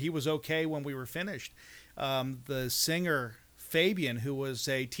actually he was okay when we were finished. The singer Fabian, who was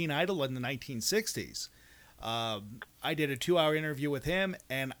a teen idol in the 1960s, I did a 2-hour interview with him,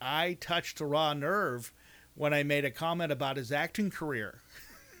 and I touched a raw nerve when I made a comment about his acting career.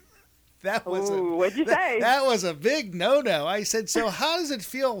 What'd you say? That was a big no-no. I said, so how does it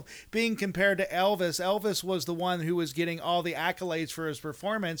feel being compared to Elvis? Elvis was the one who was getting all the accolades for his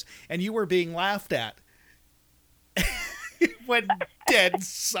performance, and you were being laughed at. Went dead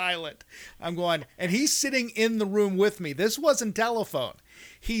silent. I'm going, and he's sitting in the room with me. This wasn't telephone.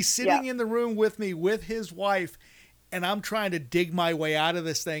 He's sitting in the room with me with his wife, and I'm trying to dig my way out of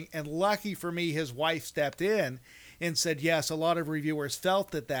this thing. And lucky for me, his wife stepped in and said, yes, a lot of reviewers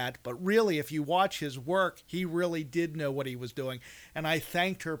felt that, but really, if you watch his work, he really did know what he was doing. And I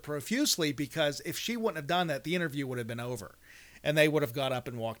thanked her profusely, because if she wouldn't have done that, the interview would have been over, and they would have got up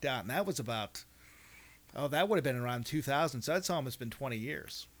and walked out. And that was about, that would have been around 2000, so that's almost been 20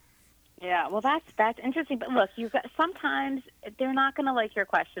 years. Yeah, well, that's interesting. But look, sometimes they're not going to like your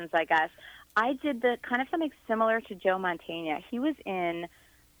questions, I guess. I did the kind of something similar to Joe Mantegna. He was in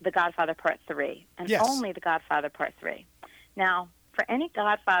The Godfather Part 3, and only The Godfather Part 3. Now, for any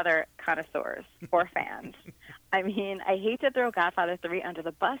Godfather connoisseurs or fans, I mean, I hate to throw Godfather 3 under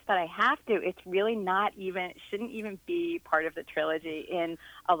the bus, but I have to. It's really shouldn't even be part of the trilogy in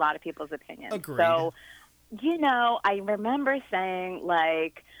a lot of people's opinions. Agreed. So, I remember saying,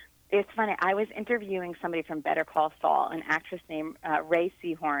 like, it's funny, I was interviewing somebody from Better Call Saul, an actress named Ray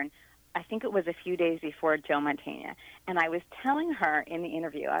Seahorn. I think it was a few days before Joe Mantegna, and I was telling her in the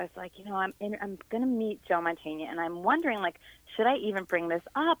interview, I was like, I'm going to meet Joe Mantegna, and I'm wondering, like, should I even bring this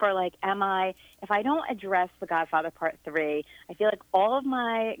up, or, like, if I don't address The Godfather Part 3, I feel like all of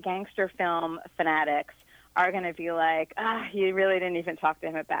my gangster film fanatics are going to be like, you really didn't even talk to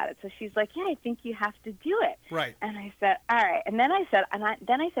him about it. So she's like, yeah, I think you have to do it. Right. And I said, all right. And then I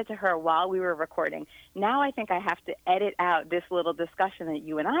said to her while we were recording, now I think I have to edit out this little discussion that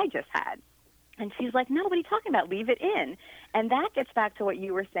you and I just had. And she's like, no, what are you talking about? Leave it in. And that gets back to what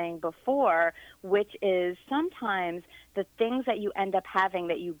you were saying before, which is sometimes the things that you end up having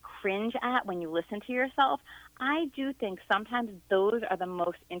that you cringe at when you listen to yourself, I do think sometimes those are the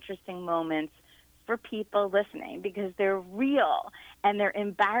most interesting moments for people listening, because they're real and they're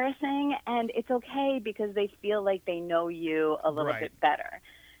embarrassing, and it's okay because they feel like they know you a little bit better.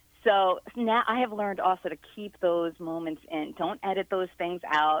 So now I have learned also to keep those moments in. Don't edit those things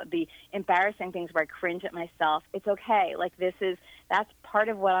out. The embarrassing things where I cringe at myself, it's okay. Like, that's part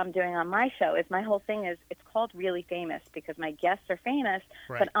of what I'm doing on my show. Is my whole thing is, it's called Really Famous, because my guests are famous,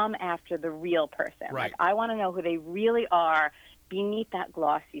 but I'm after the real person. Like, I want to know who they really are beneath that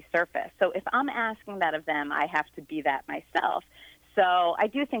glossy surface. So if I'm asking that of them, I have to be that myself. So I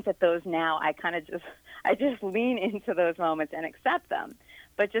do think that those now, I just lean into those moments and accept them.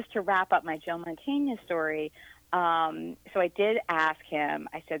 But just to wrap up my Joe Mantegna story, so I did ask him,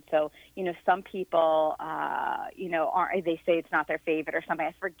 I said, so, some people, they say it's not their favorite or something.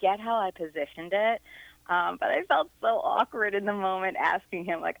 I forget how I positioned it. But I felt so awkward in the moment asking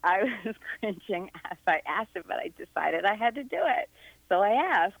him. Like, I was cringing as I asked him, but I decided I had to do it. So I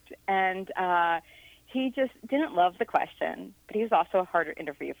asked, and he just didn't love the question, but he was also a harder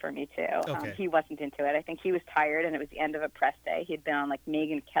interview for me, too. Okay. He wasn't into it. I think he was tired, and it was the end of a press day. He'd been on, like,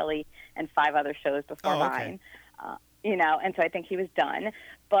 Megyn Kelly and 5 other shows before mine, and so I think he was done.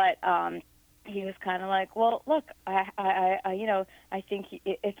 But he was kind of like, well, look, I think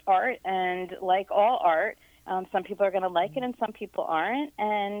it's art, and like all art, some people are going to like it and some people aren't.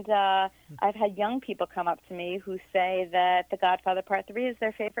 And I've had young people come up to me who say that The Godfather Part 3 is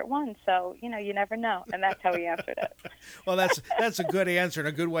their favorite one. So, you never know. And that's how he answered it. Well, that's a good answer and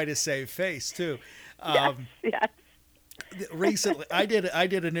a good way to save face, too. Yes. recently I did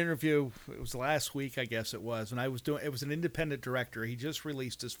an interview. It was last week, I guess it was, and it was an independent director. He just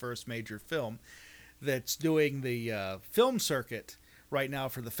released his first major film that's doing the film circuit right now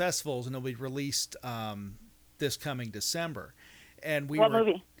for the festivals, and it'll be released this coming December. And what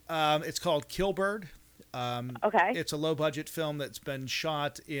movie? It's called Killbird. Okay. It's a low budget film that's been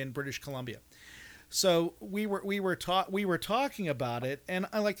shot in British Columbia. So we were talking about it, and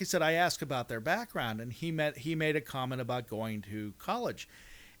like I said, I asked about their background, and he made a comment about going to college,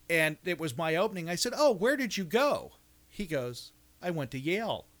 and it was my opening. I said, "Oh, where did you go?" He goes, "I went to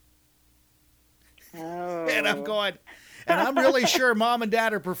Yale." Oh. And I'm going, and I'm really sure Mom and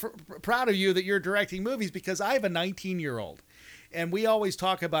Dad are proud of you that you're directing movies, because I have a 19-year-old, and we always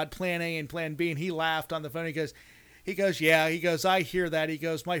talk about Plan A and Plan B, and he laughed on the phone. He goes, yeah. He goes, I hear that. He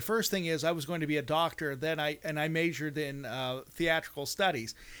goes, my first thing is I was going to be a doctor. Then I majored in theatrical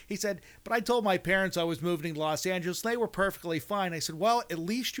studies. He said, but I told my parents I was moving to Los Angeles. They were perfectly fine. I said, well, at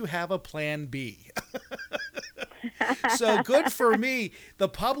least you have a plan B. So good for me. The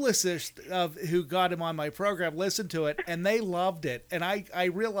publicist who got him on my program listened to it, and they loved it. And I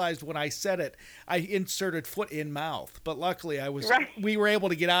realized when I said it, I inserted foot in mouth. But luckily, we were able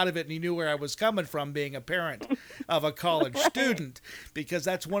to get out of it, and he knew where I was coming from, being a parent of a college student. Because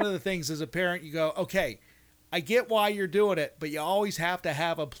that's one of the things as a parent, you go, okay, I get why you're doing it, but you always have to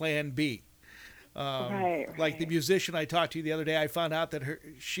have a plan B. Like the musician I talked to the other day, I found out that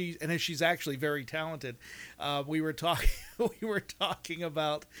she's actually very talented. We were talking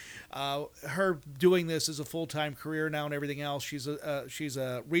about her doing this as a full-time career now and everything else. She's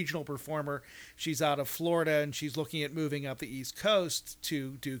a regional performer. She's out of Florida, and she's looking at moving up the East Coast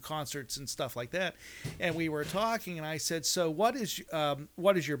to do concerts and stuff like that. And we were talking, and I said, so what is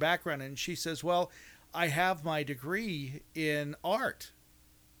your background? And she says, well, I have my degree in art.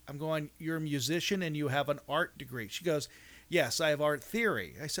 I'm going, you're a musician and you have an art degree. She goes, yes, I have art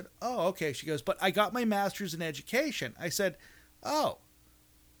theory. I said, oh, okay. She goes, but I got my master's in education. I said, oh,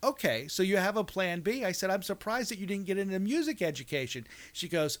 okay. So you have a plan B. I said, I'm surprised that you didn't get into music education. She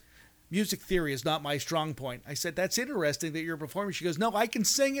goes, music theory is not my strong point. I said, that's interesting that you're performing. She goes, no, I can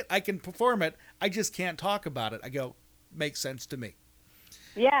sing it. I can perform it. I just can't talk about it. I go, makes sense to me.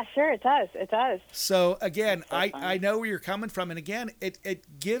 Yeah, sure, it does. It does. So, again, I know where you're coming from. And, again,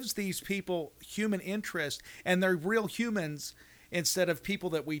 it gives these people human interest, and they're real humans instead of people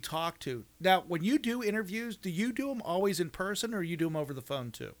that we talk to. Now, when you do interviews, do you do them always in person, or you do them over the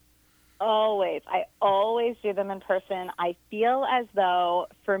phone too? Always. I always do them in person. I feel as though,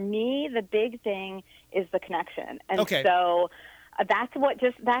 for me, the big thing is the connection. And so that's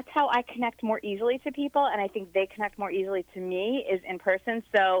how I connect more easily to people, and I think they connect more easily to me is in person.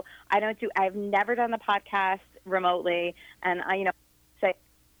 So I've never done the podcast remotely, and I say,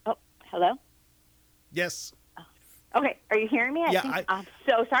 oh, hello? Yes. Oh. Okay, are you hearing me? I'm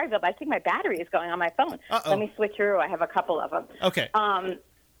so sorry, Bill, but I think my battery is going on my phone. Uh-oh. Let me switch through. I have a couple of them. Okay.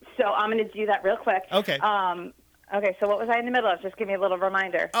 So I'm going to do that real quick. Okay. Okay, so what was I in the middle of? Just give me a little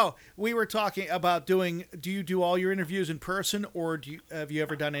reminder. Oh, we were talking about do you do all your interviews in person, or have you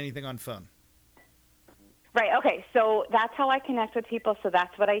ever done anything on phone? Right, okay, so that's how I connect with people, so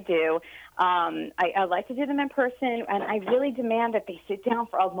that's what I do. I like to do them in person, and I really demand that they sit down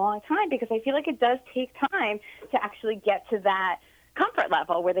for a long time, because I feel like it does take time to actually get to that comfort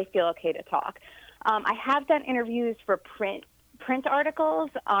level where they feel okay to talk. I have done interviews for print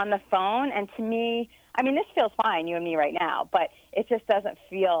articles on the phone, and to me, I mean, this feels fine, you and me right now, but it just doesn't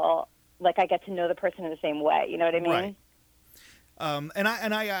feel like I get to know the person in the same way. You know what I mean? Right. And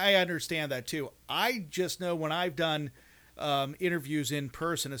I understand that too. I just know when I've done interviews in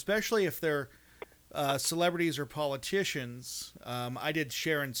person, especially if they're celebrities or politicians. I did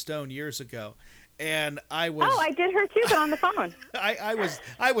Sharon Stone years ago, and I was. Oh, I did her too, but on the phone.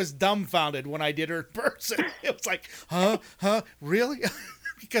 I was dumbfounded when I did her in person. It was like, huh, really?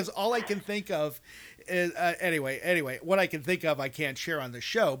 Because all I can think of is anyway. What I can think of, I can't share on the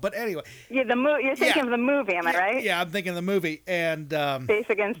show. But anyway, you're thinking of the movie, am I right? Yeah, I'm thinking of the movie and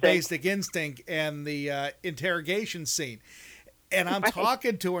Basic Instinct, and the interrogation scene. And I'm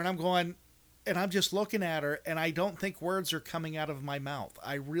talking to her, and I'm going, and I'm just looking at her, and I don't think words are coming out of my mouth.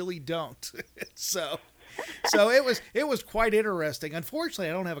 I really don't. So it was quite interesting. Unfortunately,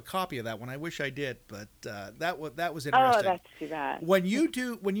 I don't have a copy of that one. I wish I did, but that was interesting. Oh, that's too bad. When you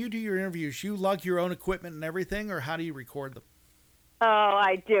do your interviews, you lug your own equipment and everything, or how do you record them? Oh,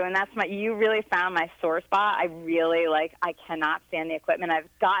 I do, and you really found my sore spot. I cannot stand the equipment. I've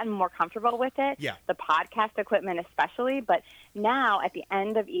gotten more comfortable with it. Yeah. The podcast equipment especially, but now at the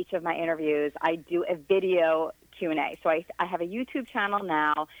end of each of my interviews, I do a video Q&A. So I have a YouTube channel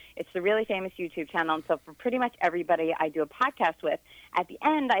now. It's the Really Famous YouTube channel. And so for pretty much everybody I do a podcast with, at the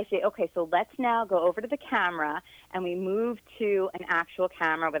end I say, okay, so let's now go over to the camera, and we move to an actual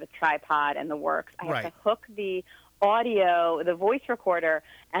camera with a tripod and the works. I have to hook the audio, the voice recorder,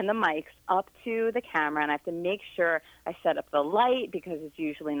 and the mics up to the camera, and I have to make sure I set up the light because it's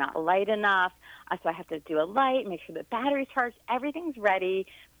usually not light enough. So I have to do a light, make sure the battery's charged, everything's ready,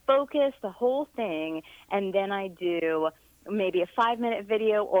 focus, the whole thing, and then I do maybe a 5-minute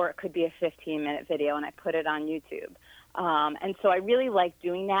video, or it could be a 15-minute video, and I put it on YouTube. And so I really like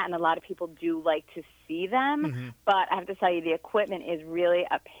doing that, and a lot of people do like to see them, but I have to tell you, the equipment is really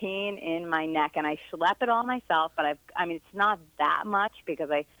a pain in my neck, and I schlep it all myself, but it's not that much because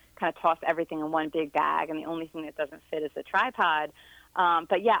I kind of toss everything in one big bag, and the only thing that doesn't fit is the tripod.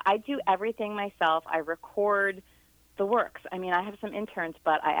 But yeah, I do everything myself. I record the works. I mean, I have some interns,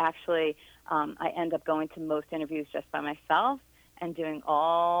 but I actually, I end up going to most interviews just by myself and doing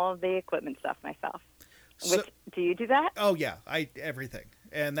all the equipment stuff myself. So, do you do that? Oh, yeah, everything.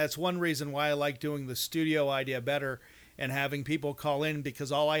 And that's one reason why I like doing the studio idea better and having people call in,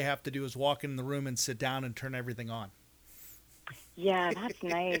 because all I have to do is walk in the room and sit down and turn everything on. Yeah, that's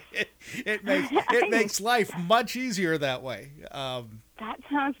nice. it makes life much easier that way. That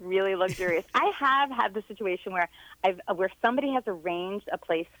sounds really luxurious. I have had the situation where somebody has arranged a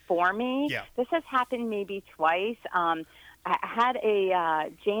place for me. Yeah. This has happened maybe twice. I had a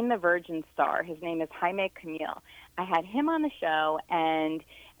Jane the Virgin star. His name is Jaime Camille. I had him on the show, and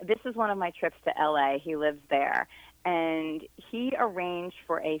this is one of my trips to L.A. He lives there. And he arranged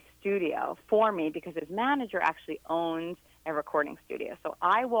for a studio for me because his manager actually owns a recording studio. So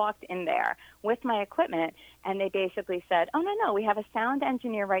I walked in there with my equipment, and they basically said, oh, no, we have a sound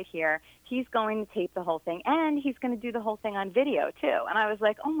engineer right here. He's going to tape the whole thing, and he's going to do the whole thing on video, too. And I was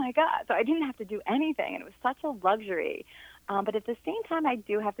like, oh, my God. So I didn't have to do anything, and it was such a luxury. But at the same time, I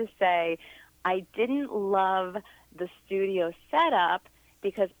do have to say I didn't love the studio setup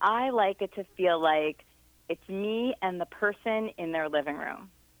because I like it to feel like it's me and the person in their living room.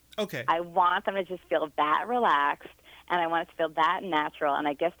 Okay. I want them to just feel that relaxed, and I want it to feel that natural. And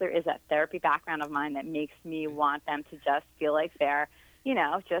I guess there is that therapy background of mine that makes me want them to just feel like they're,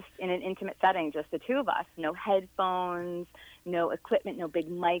 just in an intimate setting, just the two of us. No headphones, no equipment, no big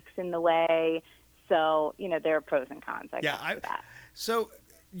mics in the way. So, there are pros and cons, I guess, to that. So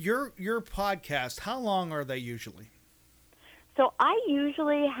your podcast, how long are they usually? So I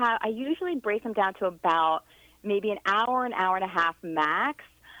usually break them down to about maybe an hour and a half max.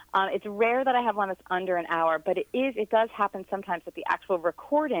 It's rare that I have one that's under an hour, but it does happen sometimes that the actual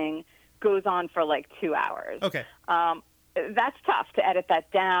recording goes on for like 2 hours. Okay. That's tough to edit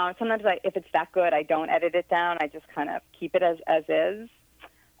that down. Sometimes if it's that good, I don't edit it down. I just kind of keep it as is.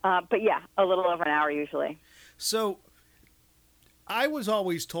 But yeah, a little over an hour usually. So I was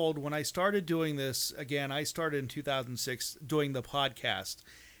always told when I started doing this, again, I started in 2006 doing the podcast,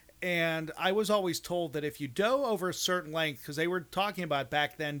 and I was always told that if you go over a certain length, because they were talking about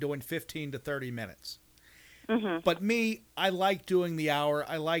back then doing 15 to 30 minutes. Mm-hmm. But me, I like doing the hour.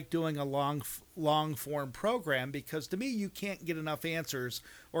 I like doing a long form program because to me, you can't get enough answers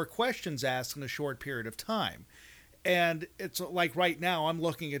or questions asked in a short period of time. And it's like right now I'm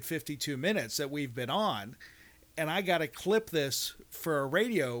looking at 52 minutes that we've been on, and I got to clip this for a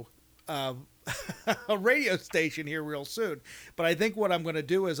radio station here real soon. But I think what I'm going to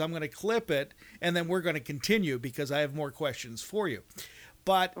do is I'm going to clip it, and then we're going to continue because I have more questions for you.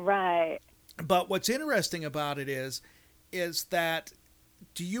 But what's interesting about it is that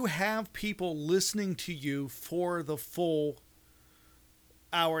do you have people listening to you for the full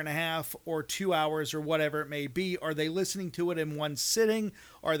hour and a half or 2 hours or whatever it may be? Are they listening to it in one sitting?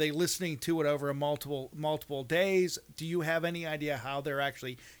 Are they listening to it over multiple days? Do you have any idea how they're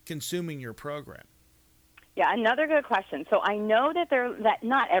actually consuming your program? Yeah, another good question. So I know that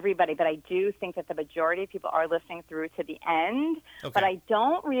not everybody, but I do think that the majority of people are listening through to the end. Okay. But I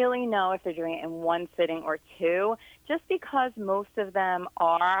don't really know if they're doing it in one sitting or two, just because most of them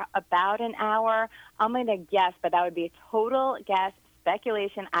are about an hour. I'm going to guess, but that would be a total guess.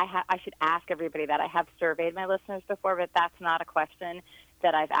 Speculation. I should ask everybody that. I have surveyed my listeners before, but that's not a question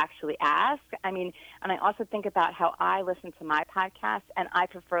that I've actually asked. I mean, and I also think about how I listen to my podcast, and I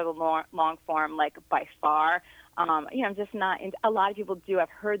prefer the long form, like by far. I'm just not. A lot of people do. I've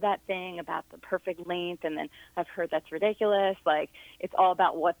heard that thing about the perfect length, and then I've heard that's ridiculous. Like it's all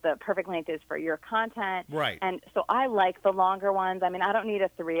about what the perfect length is for your content. Right. And so I like the longer ones. I mean, I don't need a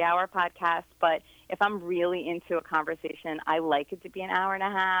 3-hour podcast, but if I'm really into a conversation, I like it to be an hour and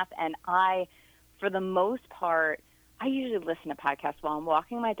a half. And for the most part, I usually listen to podcasts while I'm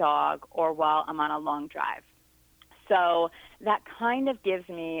walking my dog or while I'm on a long drive. So that kind of gives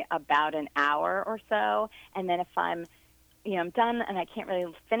me about an hour or so. And then if I'm done and I can't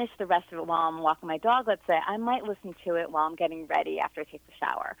really finish the rest of it while I'm walking my dog, let's say, I might listen to it while I'm getting ready after I take the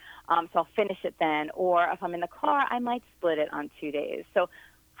shower. So I'll finish it then. Or if I'm in the car, I might split it on 2 days. So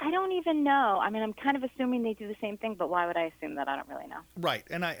I don't even know. I mean, I'm kind of assuming they do the same thing, but why would I assume that? I don't really know. Right,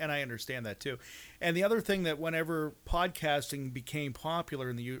 and I understand that too. And the other thing that whenever podcasting became popular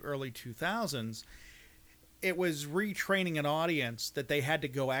in the early 2000s, it was retraining an audience that they had to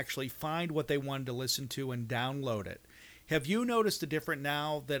go actually find what they wanted to listen to and download it. Have you noticed a difference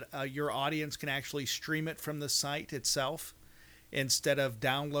now that your audience can actually stream it from the site itself instead of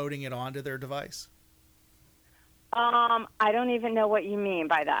downloading it onto their device? I don't even know what you mean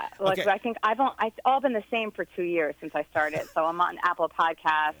by that. Like, okay. I think it's all been the same for 2 years since I started. So I'm on Apple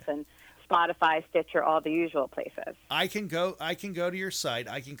Podcasts and Spotify, Stitcher, all the usual places. I can go to your site,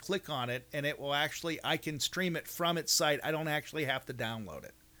 I can click on it, and it will I can stream it from its site. I don't actually have to download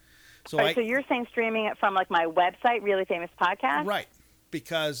it. So so you're saying streaming it from like my website, Really Famous Podcast? Right.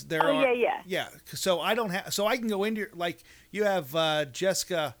 Because there yeah. So I don't have, so I can go into like you have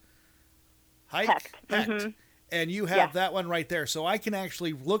Jessica Hecht. Mm-hmm. And you have that one right there. So I can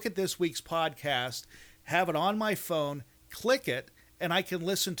actually look at this week's podcast, have it on my phone, click it, and I can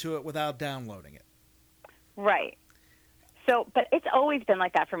listen to it without downloading it. Right. So, but it's always been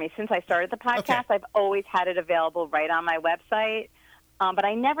like that for me. Since I started the podcast, Okay. I've always had it available right on my website. But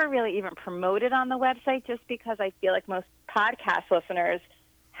I never really even promote it on the website just because I feel like most podcast listeners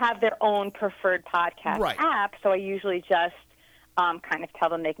have their own preferred podcast app. So I usually just kind of tell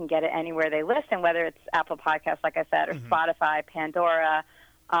them they can get it anywhere they listen, whether it's Apple Podcasts, like I said, or Spotify, Pandora,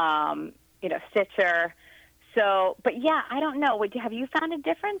 Stitcher. So, but yeah, I don't know. Have you found a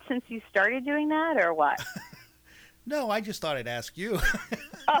difference since you started doing that, or what? No, I just thought I'd ask you.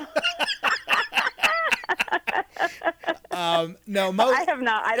 No, I have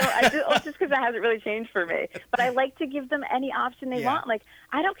not. Just because that hasn't really changed for me. But I like to give them any option they want. Like,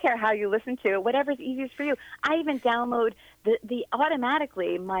 I don't care how you listen to it, whatever's easiest for you. I even download the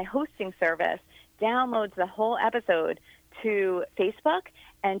automatically, my hosting service downloads the whole episode to Facebook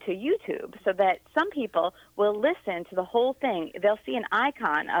and to YouTube so that some people will listen to the whole thing. They'll see an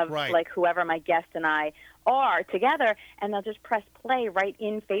icon of like whoever my guest and I are together, and they'll just press play right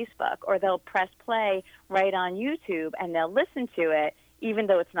in Facebook, or they'll press play right on YouTube, and they'll listen to it even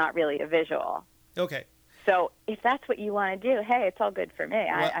though it's not really a visual. Okay. So if that's what you want to do, hey, it's all good for me.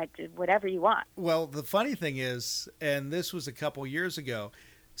 Well, I do whatever you want. Well, the funny thing is, and this was a couple years ago,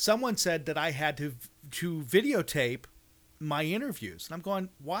 someone said that I had to videotape my interviews. And I'm going,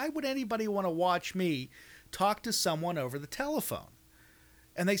 why would anybody want to watch me talk to someone over the telephone?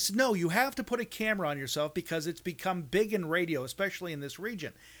 And they said, no, you have to put a camera on yourself because it's become big in radio, especially in this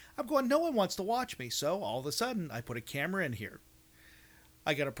region. I'm going, no one wants to watch me. So all of a sudden, I put a camera in here.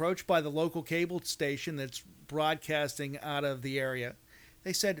 I got approached by the local cable station that's broadcasting out of the area.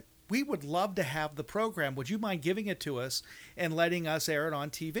 They said, we would love to have the program. Would you mind giving it to us and letting us air it on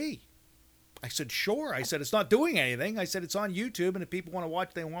TV? I said, sure. I said, it's not doing anything. I said, it's on YouTube, and if people want to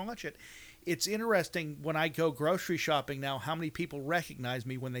watch, they want to watch it. It's interesting when I go grocery shopping now how many people recognize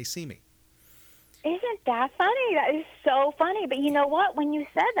me when they see me. Isn't that funny? That is so funny. But you know what? When you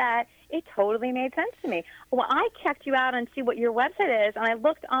said that, it totally made sense to me. Well, I checked you out and see what your website is, and I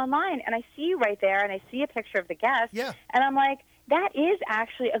looked online, and I see you right there, and I see a picture of the guest. Yeah. And I'm like, that is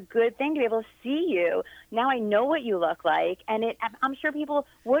actually a good thing to be able to see you. Now I know what you look like, and I'm sure people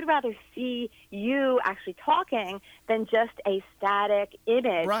would rather see you actually talking than just a static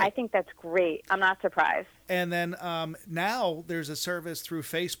image. Right. I think that's great. I'm not surprised. And then now there's a service through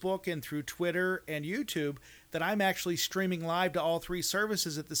Facebook and through Twitter and YouTube that I'm actually streaming live to all three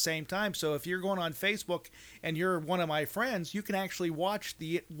services at the same time. So if you're going on Facebook and you're one of my friends, you can actually watch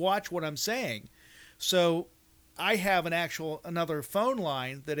what I'm saying. So I have another phone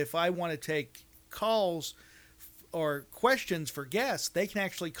line that if I want to take calls or questions for guests, they can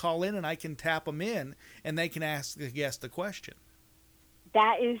actually call in and I can tap them in and they can ask the guest the question.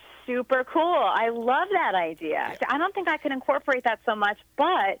 That is super cool. I love that idea. Yeah. I don't think I can incorporate that so much,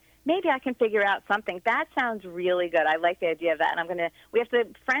 but maybe I can figure out something. That sounds really good. I like the idea of that, and we have to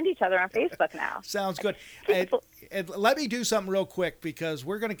friend each other on Facebook now. Sounds good. And let me do something real quick because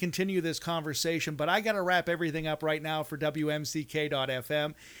we're going to continue this conversation, but I got to wrap everything up right now for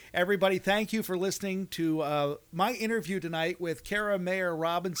WMCK.FM. Everybody, thank you for listening to my interview tonight with Kara Mayer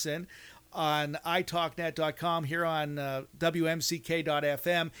Robinson on italknet.com, here on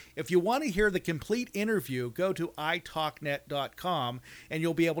WMCK.FM. If you want to hear the complete interview, go to italknet.com, and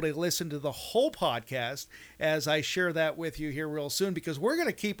you'll be able to listen to the whole podcast as I share that with you here real soon, because we're going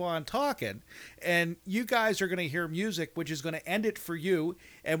to keep on talking, and you guys are going to hear music, which is going to end it for you,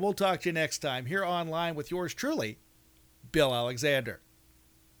 and we'll talk to you next time here online with yours truly, Bill Alexander.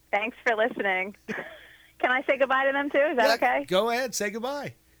 Thanks for listening. Can I say goodbye to them too? Is that okay? Go ahead. Say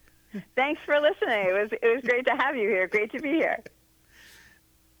goodbye. Thanks for listening. It was great to have you here. Great to be here.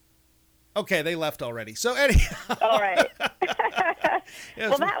 Okay, they left already. So anyhow. All right.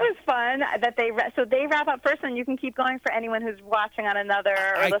 Well, that was fun. That they wrap up first, and you can keep going for anyone who's watching on another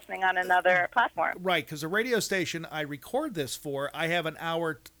or listening on another platform. Right, because the radio station I record this for, I have an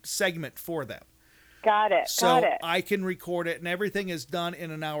hour segment for them. Got it. So I can record it, and everything is done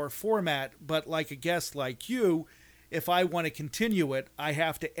in an hour format. But like a guest like you, if I want to continue it, I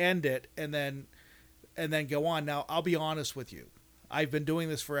have to end it and then go on. Now, I'll be honest with you. I've been doing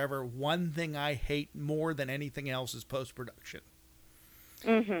this forever. One thing I hate more than anything else is post-production.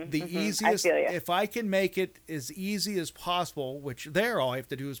 The easiest, if I can make it as easy as possible, which all I have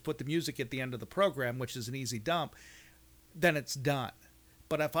to do is put the music at the end of the program, which is an easy dump, then it's done.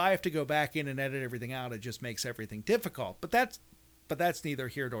 But if I have to go back in and edit everything out, it just makes everything difficult. But that's neither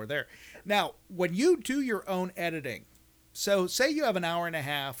here nor there. Now, when you do your own editing, so say you have an hour and a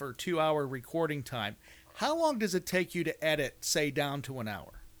half or 2 hour recording time, how long does it take you to edit, say, down to an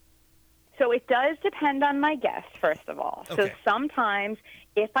hour? So it does depend on my guest, first of all. Okay. So sometimes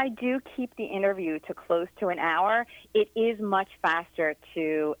if I do keep the interview to close to an hour, it is much faster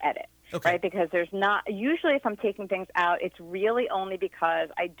to edit. Okay. Right? Because there's not, usually if I'm taking things out, it's really only because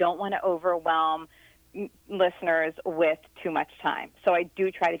I don't want to overwhelm listeners with too much time. So I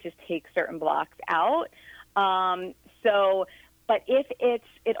do try to just take certain blocks out. But if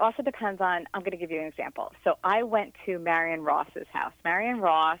it also depends on, I'm going to give you an example. So I went to Marion Ross's house. Marion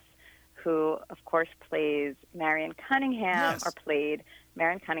Ross, who of course plays Marion Cunningham, yes, or played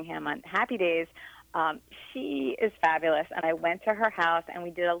Marion Cunningham on Happy Days. She is fabulous, and I went to her house, and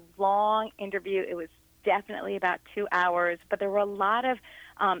we did a long interview. It was definitely about 2 hours, but there were a lot of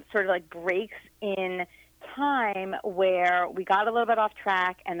sort of like breaks in time where we got a little bit off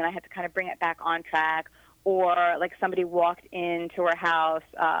track, and then I had to kind of bring it back on track, or like somebody walked into her house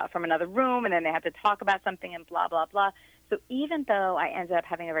from another room, and then they had to talk about something and blah, blah, blah. So even though I ended up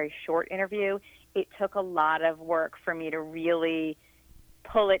having a very short interview, it took a lot of work for me to really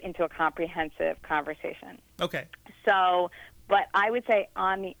pull it into a comprehensive conversation. Okay. So, but I would say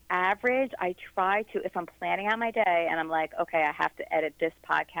on the average, I try to, if I'm planning out my day and I'm like, okay, I have to edit this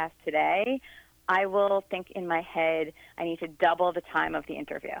podcast today, I will think in my head, I need to double the time of the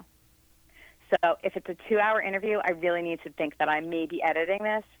interview. So if it's a 2 hour interview, I really need to think that I may be editing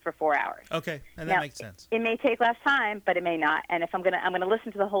this for 4 hours. Okay, and that makes sense. It may take less time, but it may not. And if I'm gonna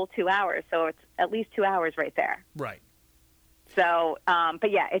listen to the whole 2 hours, so it's at least 2 hours right there. Right. So,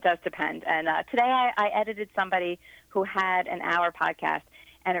 but yeah, it does depend. And today I edited somebody who had an hour podcast,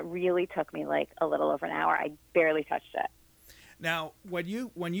 and it really took me like a little over an hour. I barely touched it. Now, when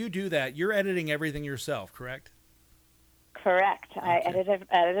you do that, you're editing everything yourself, correct? Correct. Okay. I edited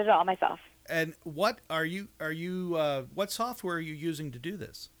it all myself. And what what software are you using to do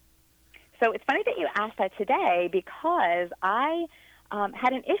this? So it's funny that you asked that today, because I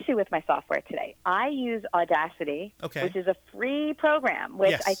had an issue with my software today. I use Audacity, which is a free program,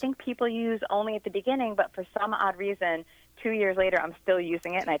 which I think people use only at the beginning, but for some odd reason, 2 years later, I'm still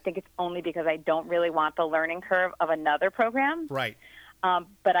using it, and I think it's only because I don't really want the learning curve of another program. Right.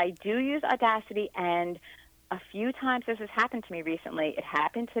 But I do use Audacity, and a few times this has happened to me recently. It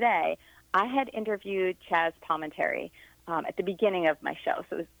happened today. I had interviewed Chaz Palminteri at the beginning of my show,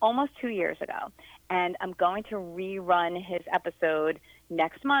 so it was almost 2 years ago, and I'm going to rerun his episode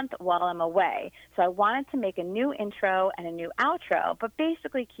next month while I'm away. So I wanted to make a new intro and a new outro, but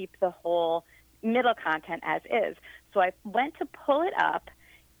basically keep the whole middle content as is. So I went to pull it up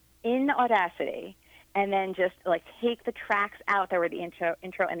in Audacity and then just like take the tracks out that were the intro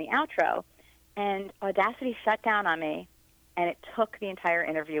and the outro, and Audacity shut down on me, and it took the entire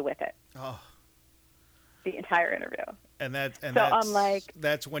interview with it. Oh. The entire interview.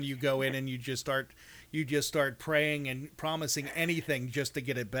 That's when you go in and you just start praying and promising anything just to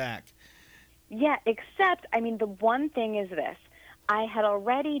get it back. Yeah, except, I mean, the one thing is this. I had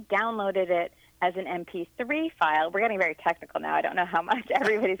already downloaded it as an MP3 file. We're getting very technical now. I don't know how much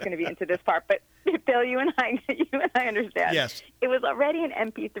everybody's going to be into this part, but Bill, you and I understand. Yes. It was already an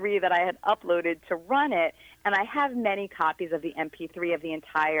MP3 that I had uploaded to run it, and I have many copies of the MP3 of the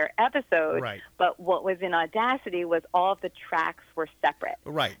entire episode. Right. But what was in Audacity was all of the tracks were separate.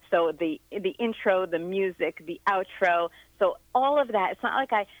 Right. So the intro, the music, the outro, so all of that. It's not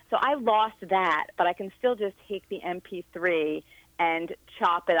like I lost that, but I can still just take the MP3 and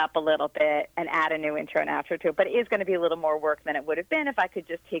chop it up a little bit and add a new intro and outro to it. But it is going to be a little more work than it would have been if I could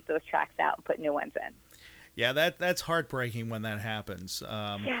just take those tracks out and put new ones in. Yeah, that's heartbreaking when that happens.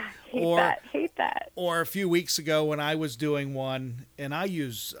 Hate that. Or a few weeks ago when I was doing one, and I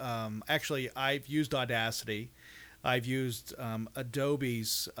use, I've used Audacity. I've used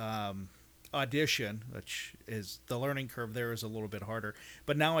Adobe's Audition, which is, the learning curve there is a little bit harder.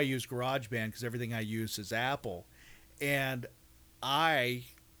 But now I use GarageBand because everything I use is Apple. And I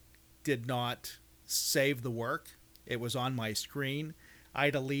did not save the work. It was on my screen. I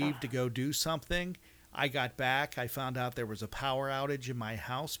had to leave to go do something. I got back. I found out there was a power outage in my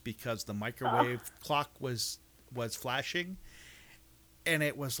house because the microwave clock was flashing. And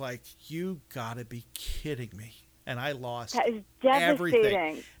it was like, you got to be kidding me. And I lost that is devastating.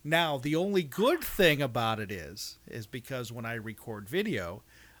 Everything. Now, the only good thing about it is because when I record video,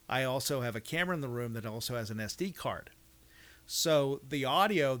 I also have a camera in the room that also has an SD card. So the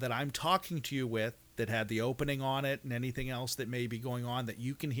audio that I'm talking to you with that had the opening on it and anything else that may be going on that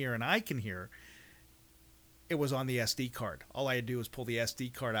you can hear and I can hear, it was on the SD card. All I had to do was pull the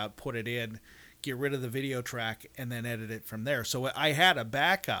SD card out, put it in, get rid of the video track, and then edit it from there. So I had a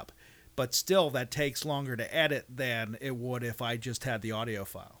backup, but still that takes longer to edit than it would if I just had the audio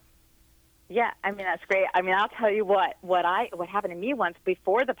file. Yeah, I mean, that's great. I mean, I'll tell you what happened to me once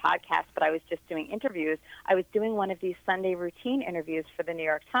before the podcast, but I was just doing interviews. I was doing one of these Sunday routine interviews for the New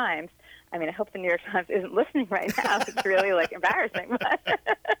York Times. I mean, I hope the New York Times isn't listening right now. It's really, embarrassing.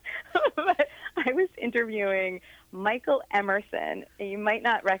 But I was interviewing Michael Emerson. You might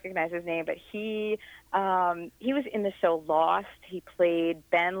not recognize his name, but he was in the show Lost. He played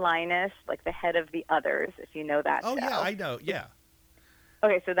Ben Linus, the head of The Others, if you know that show. Oh, yeah, I know, yeah.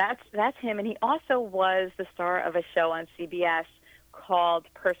 Okay, so that's him, and he also was the star of a show on CBS called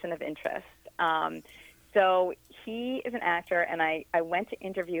Person of Interest. So he is an actor, and I went to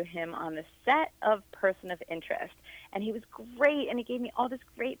interview him on the set of Person of Interest, and he was great, and he gave me all this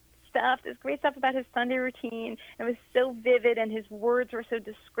great stuff about his Sunday routine. It was so vivid, and his words were so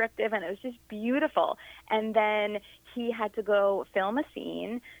descriptive, and it was just beautiful. And then he had to go film a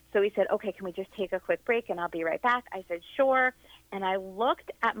scene, so he said, okay, can we just take a quick break, and I'll be right back? I said, sure. And I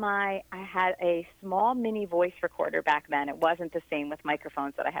looked at I had a small mini voice recorder back then. It wasn't the same with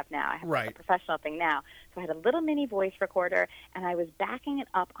microphones that I have now. I have a professional thing now. So I had a little mini voice recorder, and I was backing it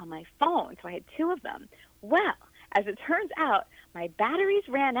up on my phone. So I had two of them. Well, as it turns out, my batteries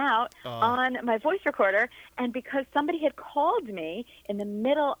ran out on my voice recorder, and because somebody had called me in the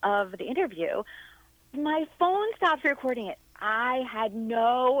middle of the interview, my phone stopped recording it. I had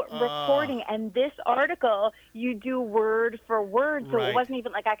no recording, and this article, you do word for word, so it wasn't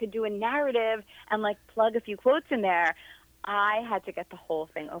even like I could do a narrative and plug a few quotes in there. I had to get the whole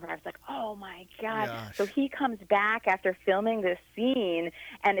thing over. I was like, oh, my God. Gosh. So he comes back after filming this scene,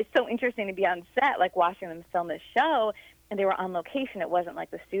 and it's so interesting to be on set, watching them film this show, and they were on location. It wasn't like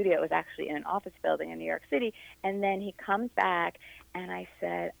the studio. It was actually in an office building in New York City. And then he comes back, and I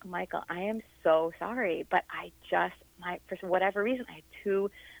said, Michael, I am so sorry, but for whatever reason, I had two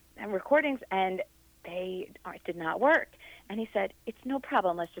recordings, and they did not work. And he said, it's no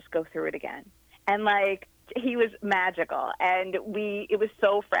problem. Let's just go through it again. And, he was magical, and it was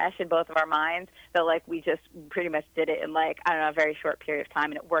so fresh in both of our minds that we just pretty much did it in a very short period of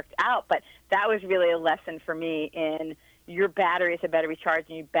time, and it worked out. But that was really a lesson for me in your batteries had better be charged,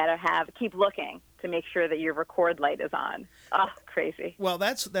 and you better keep looking to make sure that your record light is on. Oh, crazy. Well,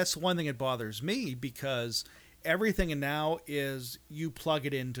 that's one thing that bothers me, because everything now is you plug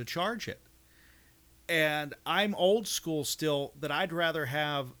it in to charge it. And I'm old school still, that I'd rather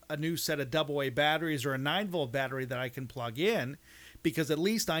have a new set of AA batteries or a 9-volt battery that I can plug in, because at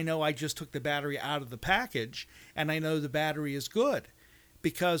least I know I just took the battery out of the package and I know the battery is good.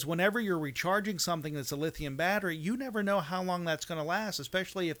 Because whenever you're recharging something that's a lithium battery, you never know how long that's going to last,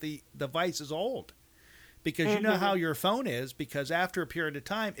 especially if the device is old. Because you know how your phone is, because after a period of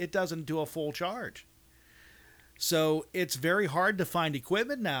time, it doesn't do a full charge. So it's very hard to find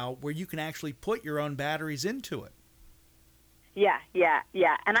equipment now where you can actually put your own batteries into it. Yeah.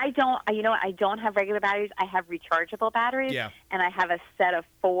 And I don't, I don't have regular batteries. I have rechargeable batteries. Yeah. And I have a set of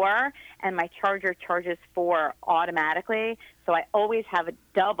 4, and my charger charges 4 automatically. So I always have a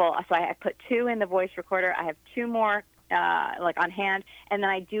double. So I put 2 in the voice recorder. I have 2 more on hand, and then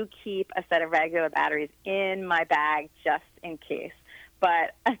I do keep a set of regular batteries in my bag just in case.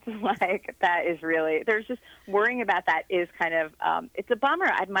 But it's like, that is really, there's just worrying about that is kind of, it's a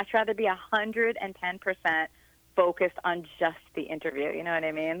bummer. I'd much rather be 110% focused on just the interview. You know what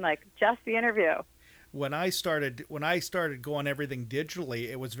I mean? Like, just the interview. When I started going everything digitally,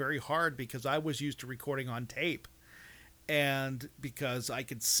 it was very hard because I was used to recording on tape. And because I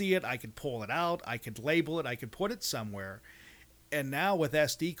could see it, I could pull it out, I could label it, I could put it somewhere. And now with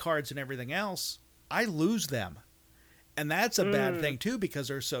SD cards and everything else, I lose them. And that's a bad thing too, because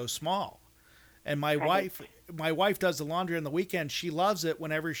they're so small. And my wife does the laundry on the weekend. She loves it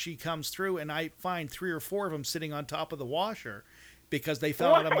whenever she comes through, and I find 3 or 4 of them sitting on top of the washer because they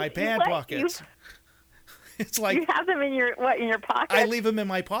fell out of my pant pockets. It's like, you have them in your pocket? I leave them in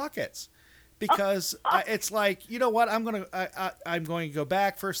my pockets because it's like, you know what? I'm going to go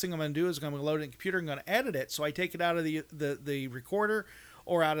back. First thing I'm going to do is I'm going to load it in the computer. I'm going to edit it. So I take it out of the recorder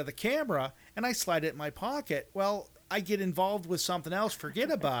or out of the camera, and I slide it in my pocket. Well, I get involved with something else, forget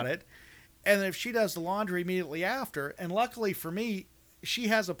about it. And if she does the laundry immediately after, and luckily for me, she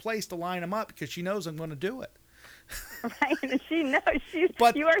has a place to line them up because she knows I'm going to do it. Right, she knows.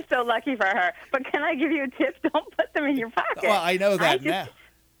 You are so lucky for her. But can I give you a tip? Don't put them in your pocket. Well, I know that now.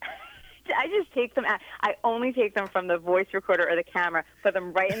 I just take them out. I only take them from the voice recorder or the camera, put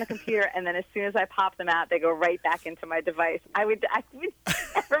them right in the computer, and then as soon as I pop them out, they go right back into my device. I would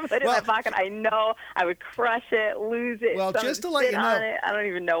never put it in my pocket. I know I would crush it, lose it. Well, just to let you know, I don't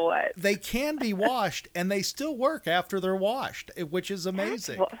even know what. They can be washed, and they still work after they're washed, which is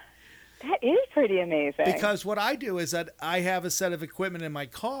amazing. That is pretty amazing. Because what I do is that I have a set of equipment in my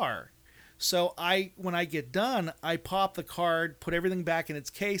car. So when I get done, I pop the card, put everything back in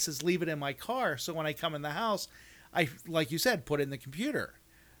its cases, leave it in my car. So when I come in the house, I, like you said, put it in the computer.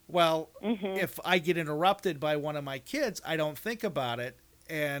 Well, if I get interrupted by one of my kids, I don't think about it,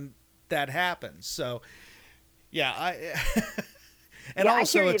 and that happens. So, yeah,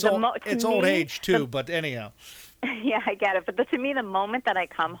 also it's old age too. But anyhow. Yeah, I get it. But to me, the moment that I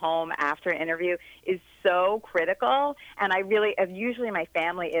come home after an interview is so critical. And usually my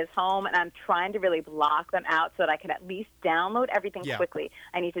family is home, and I'm trying to really block them out so that I can at least download everything quickly.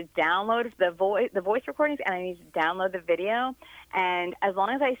 I need to download the voice recordings, and I need to download the video. And as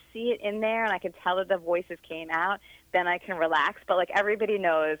long as I see it in there and I can tell that the voices came out, then I can relax. But like everybody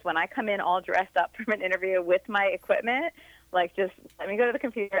knows, when I come in all dressed up from an interview with my equipment, like, just let me go to the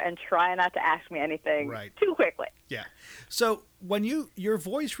computer and try not to ask me anything too quickly. Yeah. So when your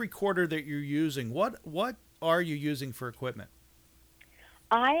voice recorder that you're using, what are you using for equipment?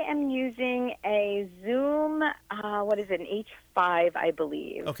 I am using a Zoom, an H5, I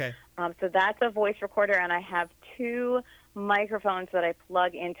believe. Okay. So that's a voice recorder, and I have 2 microphones that I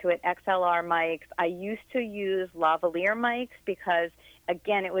plug into it, XLR mics. I used to use lavalier mics because,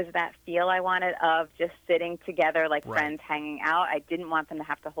 again, it was that feel I wanted of just sitting together like friends hanging out. I didn't want them to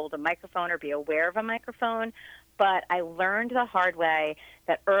have to hold a microphone or be aware of a microphone. But I learned the hard way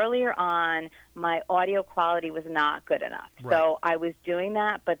that earlier on, my audio quality was not good enough. Right. So I was doing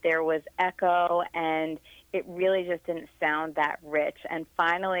that, but there was echo, and it really just didn't sound that rich. And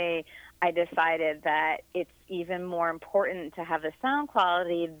finally, I decided that it's even more important to have the sound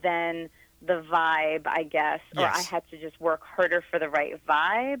quality than the vibe, I guess, or I had to just work harder for the right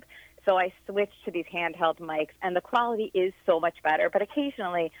vibe. So I switched to these handheld mics, and the quality is so much better. But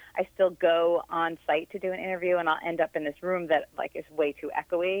occasionally, I still go on site to do an interview, and I'll end up in this room that is way too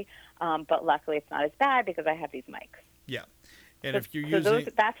echoey. But luckily, it's not as bad because I have these mics. Yeah, and so,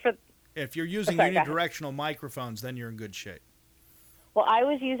 if you're using unidirectional microphones, then you're in good shape. Well, I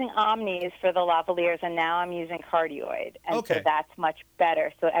was using Omnis for the lavaliers, and now I'm using cardioid, and so that's much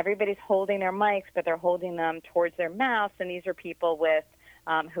better. So everybody's holding their mics, but they're holding them towards their mouths, and these are people with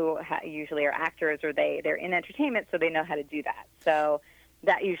who usually are actors, or they're in entertainment, so they know how to do that. So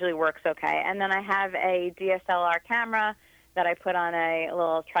that usually works okay. And then I have a DSLR camera that I put on a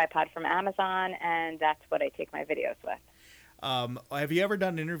little tripod from Amazon, and that's what I take my videos with. Have you ever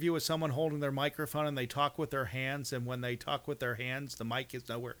done an interview with someone holding their microphone and they talk with their hands, and when they talk with their hands, the mic is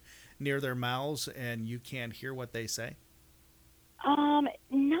nowhere near their mouths and you can't hear what they say?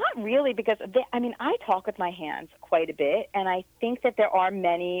 Not really, because I talk with my hands quite a bit, and I think that there are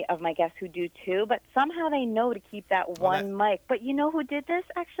many of my guests who do too, but somehow they know to keep that one mic. But you know who did this,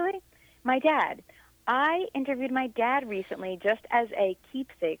 actually? My dad. I interviewed my dad recently just as a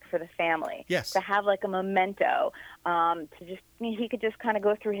keepsake for the family. Yes. To have like a memento, he could just kind of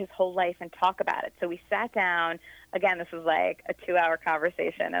go through his whole life and talk about it. So we sat down. Again, this was like a 2-hour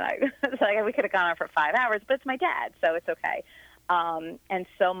conversation, and I was like, we could have gone on for 5 hours, but it's my dad, so it's okay. And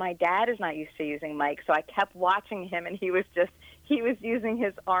so my dad is not used to using mics, so I kept watching him, and he was using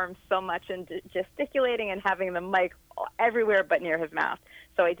his arms so much and gesticulating and having the mic everywhere but near his mouth.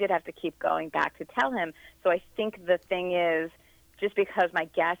 So I did have to keep going back to tell him. So I think the thing is, just because my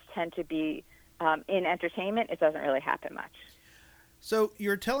guests tend to be in entertainment, it doesn't really happen much. So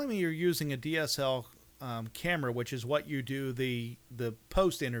you're telling me you're using a DSL camera, which is what you do the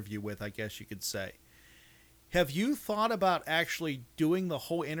post-interview with, I guess you could say. Have you thought about actually doing the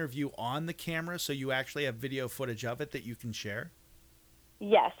whole interview on the camera so you actually have video footage of it that you can share?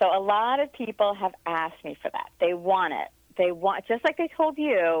 Yes. So a lot of people have asked me for that. They want it. They want, just like they told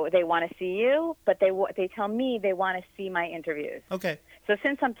you, they want to see you, but they tell me they want to see my interviews. Okay. So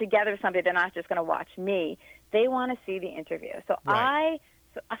since I'm together with somebody, they're not just going to watch me. They want to see the interview. So Right.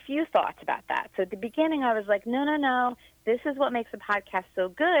 So a few thoughts about that. So at the beginning, I was like, no. This is what makes a podcast so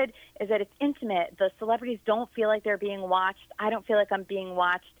good, is that it's intimate. The celebrities don't feel like they're being watched. I don't feel like I'm being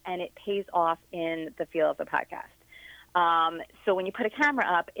watched, and it pays off in the feel of the podcast. So when you put a camera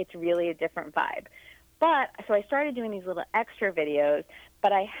up, it's really a different vibe. So I started doing these little extra videos,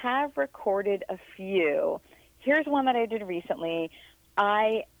 but I have recorded a few. Here's one that I did recently.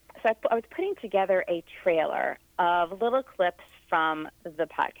 I was putting together a trailer of little clips from the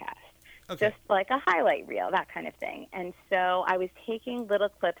podcast. Okay. Just like a highlight reel, that kind of thing. And so I was taking little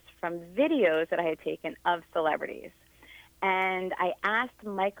clips from videos that I had taken of celebrities. And I asked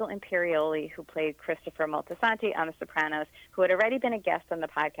Michael Imperioli, who played Christopher Moltisanti on The Sopranos, who had already been a guest on the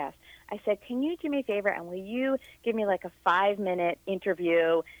podcast, I said, can you do me a favor and will you give me like a 5-minute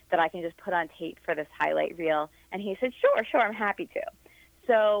interview that I can just put on tape for this highlight reel? And he said, sure, I'm happy to.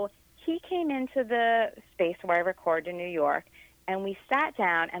 So he came into the space where I record in New York, and we sat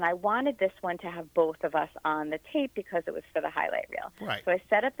down, and I wanted this one to have both of us on the tape because it was for the highlight reel. Right. So I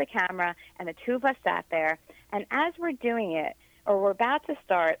set up the camera, and the two of us sat there, and as we're doing it, or we're about to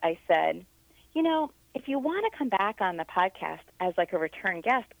start, I said, if you want to come back on the podcast as like a return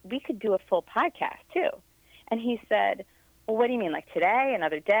guest, we could do a full podcast too. And he said, well, what do you mean, like today,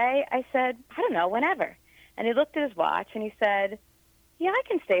 another day? I said, I don't know, whenever. And he looked at his watch, and he said, yeah, I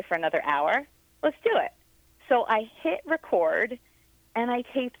can stay for another hour. Let's do it. So I hit record, and I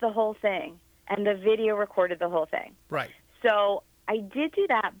taped the whole thing, and the video recorded the whole thing. Right. So I did do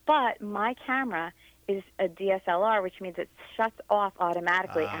that, but my camera is a DSLR, which means it shuts off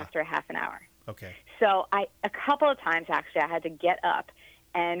automatically after a half an hour. Okay. So a couple of times, actually, I had to get up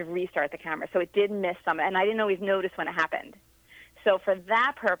and restart the camera. So it did miss some, and I didn't always notice when it happened. So for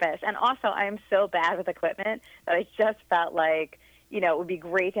that purpose, and also I am so bad with equipment that I just felt like, it would be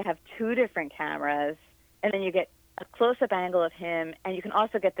great to have two different cameras, and then you get a close-up angle of him, and you can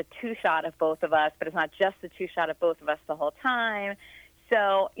also get the two-shot of both of us, but it's not just the two-shot of both of us the whole time.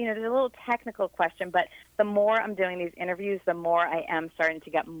 So, there's a little technical question, but the more I'm doing these interviews, the more I am starting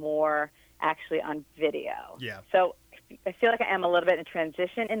to get more actually on video. Yeah. So I feel like I am a little bit in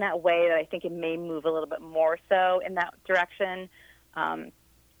transition in that way, that I think it may move a little bit more so in that direction.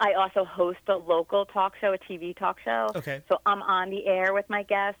 I also host a local talk show, a TV talk show. Okay. So I'm on the air with my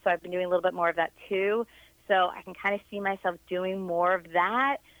guests, so I've been doing a little bit more of that too. So I can kind of see myself doing more of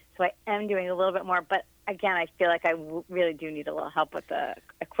that. So I am doing a little bit more. But again, I feel like I really do need a little help with the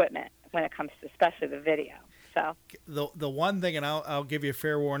equipment when it comes to especially the video. So the one thing, and I'll give you a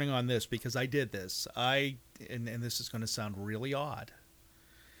fair warning on this because I did this. And this is going to sound really odd.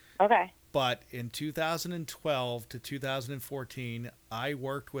 Okay. But in 2012 to 2014, I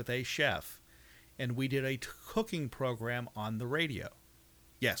worked with a chef, and we did a cooking program on the radio.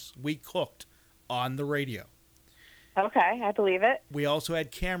 Yes, we cooked on the radio. Okay, I believe it. We also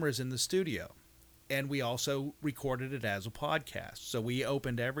had cameras in the studio, and we also recorded it as a podcast. So we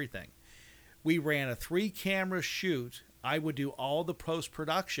opened everything. We ran a 3-camera shoot. I would do all the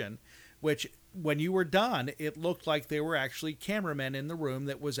post-production, which when you were done, it looked like there were actually cameramen in the room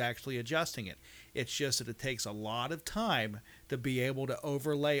that was actually adjusting it. It's just that it takes a lot of time to be able to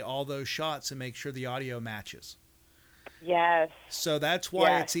overlay all those shots and make sure the audio matches. Yes. So that's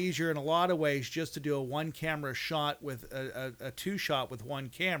why it's easier in a lot of ways just to do a 1-camera shot with a 2-shot with 1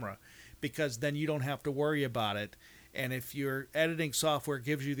 camera, because then you don't have to worry about it. And if your editing software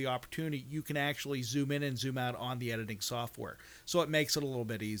gives you the opportunity, you can actually zoom in and zoom out on the editing software. So it makes it a little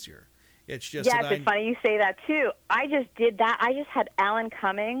bit easier. It's just yes, it's funny you say that too. I just did that. I just had Alan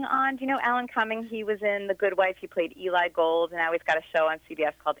Cumming on. Do you know Alan Cumming? He was in The Good Wife. He played Eli Gold, and now he's got a show on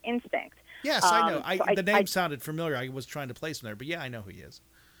CBS called Instinct. Yes, I know. The name sounded familiar. I was trying to place him there, but yeah, I know who he is.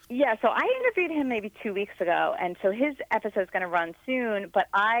 Yeah, so I interviewed him maybe 2 weeks ago, and so his episode's going to run soon, but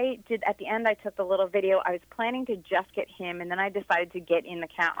at the end, I took the little video. I was planning to just get him, and then I decided to get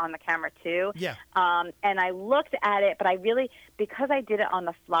on the camera too. Yeah. And I looked at it, but because I did it on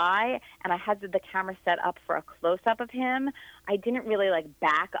the fly, and I had the camera set up for a close-up of him, I didn't really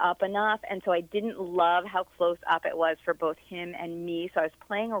back up enough, and so I didn't love how close up it was for both him and me. So I was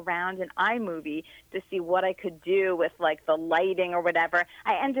playing around in iMovie to see what I could do with the lighting or whatever.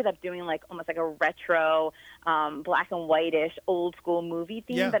 I ended up doing almost like a retro, black and whitish, old school movie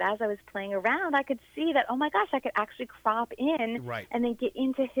theme. Yeah. But as I was playing around, I could see that, oh my gosh, I could actually crop in and then get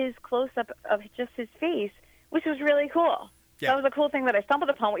into his close up of just his face, which was really cool. Yeah. That was a cool thing that I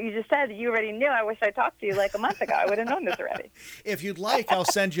stumbled upon. What you just said, you already knew. I wish I talked to you a month ago. I would have known this already. If you'd like, I'll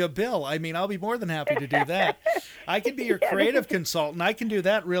send you a bill. I mean, I'll be more than happy to do that. I can be your creative consultant. I can do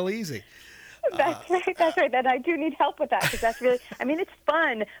that real easy. That's right. That's right. And I do need help with that because that's really, it's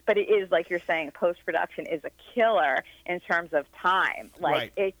fun, but it is, like you're saying, post-production is a killer in terms of time.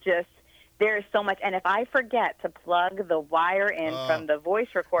 It just, there is so much. And if I forget to plug the wire in from the voice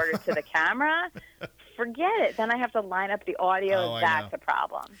recorder to the camera, forget it. Then I have to line up the audio. That's a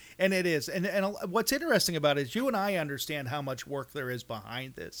problem. And it is. And what's interesting about it is you and I understand how much work there is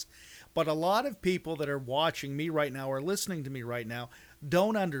behind this. But a lot of people that are watching me right now or listening to me right now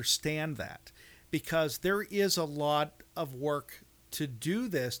don't understand that because there is a lot of work to do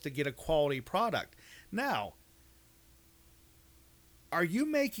this to get a quality product. Now, are you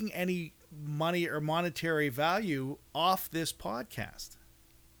making any money or monetary value off this podcast?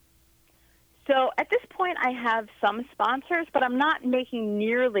 So at this point, I have some sponsors, but I'm not making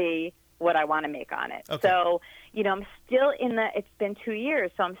nearly what I want to make on it. Okay. So, I'm still it's been 2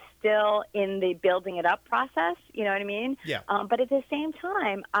 years, so I'm still in the building it up process, you know what I mean? Yeah. But at the same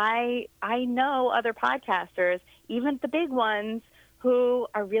time, I know other podcasters, even the big ones, who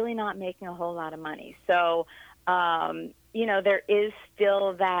are really not making a whole lot of money. So, there is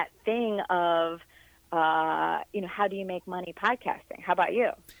still that thing of, how do you make money podcasting? How about you?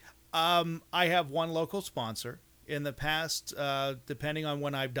 I have one local sponsor. In the past, depending on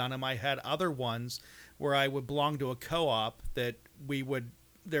when I've done them, I had other ones where I would belong to a co-op that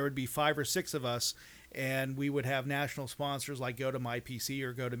there would be 5 or 6 of us, and we would have national sponsors like Go to My PC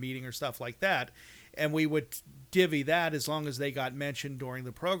or Go to Meeting or stuff like that, and we would divvy that as long as they got mentioned during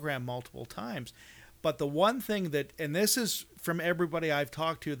the program multiple times. But the one thing and this is from everybody I've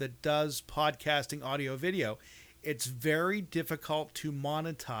talked to that does podcasting, audio, video, it's very difficult to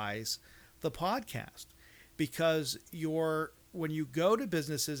monetize the podcast. Because when you go to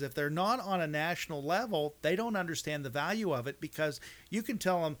businesses, if they're not on a national level, they don't understand the value of it because you can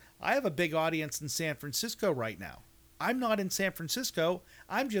tell them, I have a big audience in San Francisco right now. I'm not in San Francisco.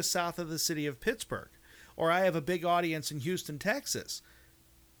 I'm just south of the city of Pittsburgh. Or I have a big audience in Houston, Texas.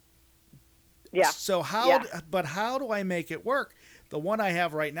 Yeah. So how do I make it work? The one I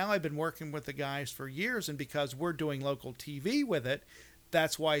have right now, I've been working with the guys for years, and because we're doing local TV with it,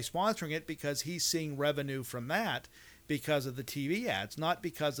 that's why he's sponsoring it, because he's seeing revenue from that because of the TV ads, not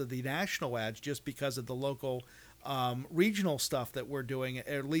because of the national ads, just because of the local regional stuff that we're doing,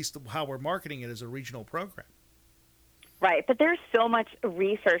 at least how we're marketing it as a regional program. Right, but there's so much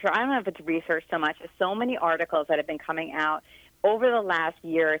research, or I don't know if it's research so much, there's so many articles that have been coming out over the last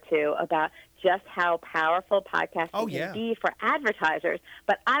year or two about just how powerful podcasting can be for advertisers.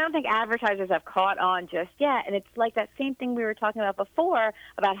 But I don't think advertisers have caught on just yet. And it's like that same thing we were talking about before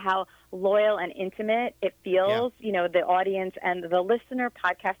about how loyal and intimate it feels, the audience and the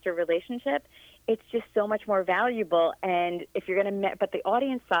listener-podcaster relationship. It's just so much more valuable. And if you're going to, but the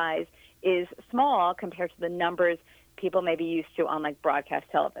audience size is small compared to the numbers people may be used to on broadcast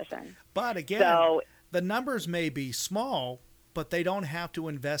television. But again, the numbers may be small, but they don't have to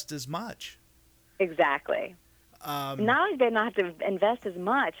invest as much. Exactly. Not only do they not have to invest as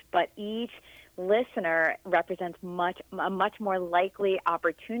much, but each listener represents a much more likely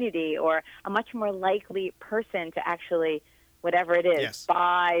opportunity or a much more likely person to actually, whatever it is,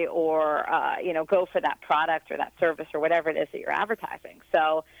 buy or, go for that product or that service or whatever it is that you're advertising.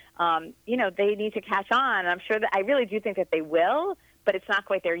 So, they need to catch on. I'm sure that I really do think that they will, but it's not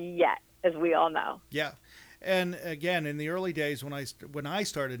quite there yet, as we all know. Yeah. And again, in the early days when I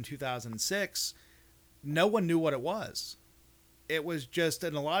started in 2006, no one knew what it was. It was just,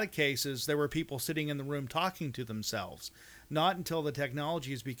 in a lot of cases, there were people sitting in the room talking to themselves. Not until the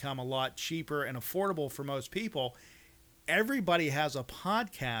technology has become a lot cheaper and affordable for most people. Everybody has a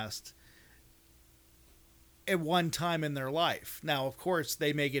podcast, at one time in their life. Now, of course,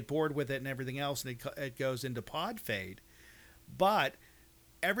 they may get bored with it and everything else, and it goes into pod fade. But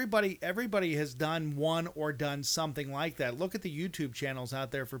everybody has done one or done something like that. Look at the YouTube channels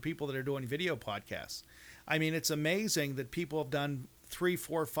out there for people that are doing video podcasts. I mean, it's amazing that people have done 3,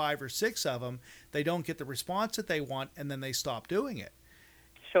 4, 5, or 6 of them. They don't get the response that they want, and then they stop doing it.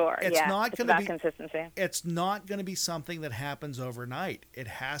 Sure. It's not going to be consistency. It's not going to be something that happens overnight. It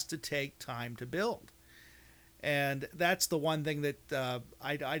has to take time to build. And that's the one thing that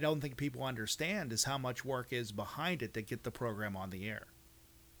I don't think people understand is how much work is behind it to get the program on the air.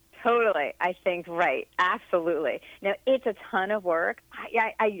 Totally. I think, right. Absolutely. Now, it's a ton of work.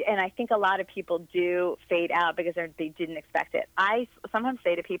 And I think a lot of people do fade out because they didn't expect it. I sometimes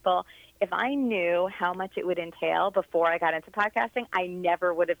say to people, if I knew how much it would entail before I got into podcasting, I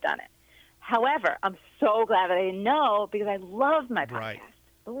never would have done it. However, I'm so glad that I didn't know because I love my podcast. Right.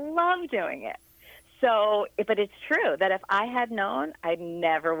 I love doing it. So, but it's true that if I had known, I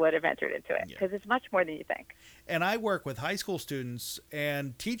never would have entered into it because it's much more than you think. And I work with high school students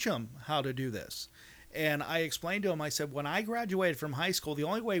and teach them how to do this. And I explained to them, I said, when I graduated from high school, the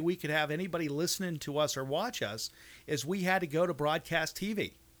only way we could have anybody listening to us or watch us is we had to go to broadcast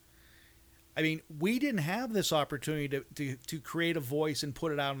TV. I mean, we didn't have this opportunity to create a voice and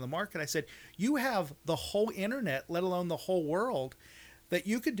put it out in the market. I said, you have the whole internet, let alone the whole world, that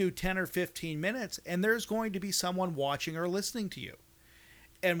you could do 10 or 15 minutes and there's going to be someone watching or listening to you.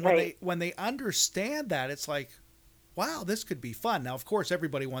 And when they understand that, it's like, wow, this could be fun. Now, of course,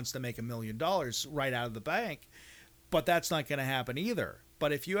 everybody wants to make $1 million right out of the bank, but that's not going to happen either.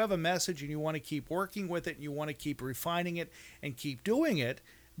 But if you have a message and you want to keep working with it and you want to keep refining it and keep doing it,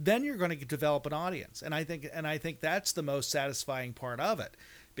 then you're going to develop an audience. And I think that's the most satisfying part of it,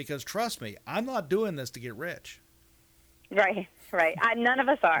 because trust me, I'm not doing this to get rich. Right. None of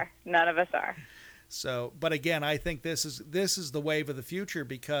us are. So, but again, I think this is the wave of the future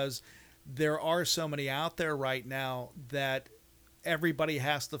because there are so many out there right now that everybody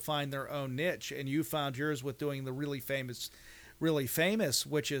has to find their own niche. And you found yours with doing the really famous,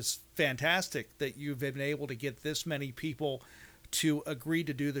 which is fantastic that you've been able to get this many people to agree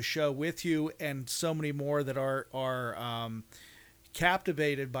to do the show with you, and so many more that are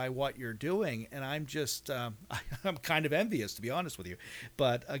captivated by what you're doing. And I'm just I'm kind of envious, to be honest with you.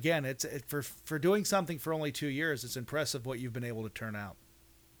 But again, for doing something for only 2 years, it's impressive what you've been able to turn out.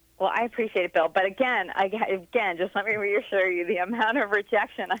 Well, I appreciate it, Bill. But again, just let me reassure you, the amount of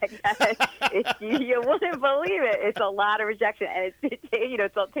rejection I get, you wouldn't believe it. It's a lot of rejection, and it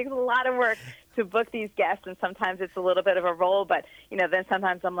takes a lot of work to book these guests, and sometimes it's a little bit of a roll. But then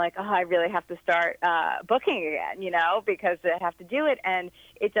sometimes I'm like, I really have to start booking again, because I have to do it, and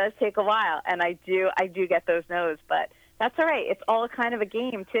it does take a while. And I do get those no's, but that's all right. It's all kind of a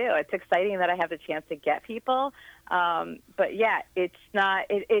game too. It's exciting that I have the chance to get people. But yeah, it's not.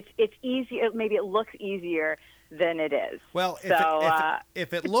 It's easy. Maybe it looks easier than it is. Well,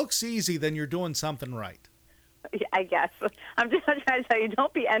 if it looks easy, then you're doing something right. I guess. I'm just trying to tell you,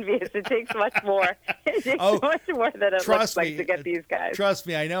 don't be envious. It takes much more. It takes much more than it looks like to get these guys. Trust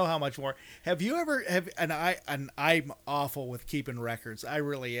me, I know how much more. Have you ever and I'm awful with keeping records. I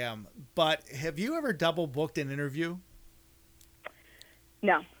really am. But have you ever double booked an interview?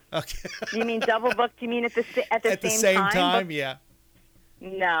 No. Okay. You mean double booked? You mean at the same time? Yeah.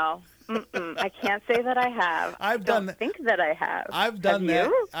 No. I can't say that I have. I don't think that I have. I've done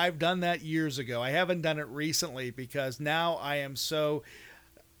that. I've done that years ago. I haven't done it recently because now I am so.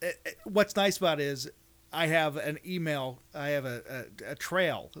 What's nice about it is I have an email. I have a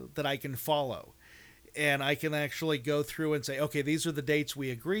trail that I can follow, and I can actually go through and say, okay, these are the dates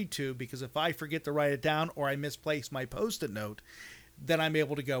we agreed to. Because if I forget to write it down or I misplace my Post-it note, then I'm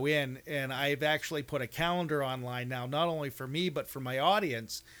able to go in, and I've actually put a calendar online now, not only for me, but for my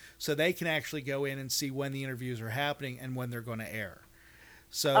audience, so they can actually go in and see when the interviews are happening and when they're going to air.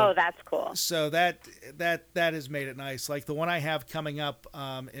 So, that's cool. So that has made it nice. Like the one I have coming up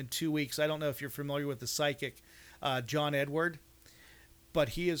in 2 weeks. I don't know if you're familiar with the psychic, John Edward, but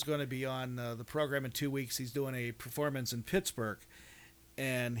he is going to be on the program in 2 weeks. He's doing a performance in Pittsburgh.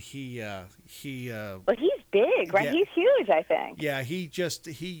 And well, he's big, right? Yeah. He's huge, I think. Yeah,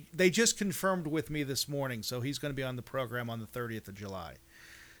 they just confirmed with me this morning, so he's going to be on the program on the 30th of July.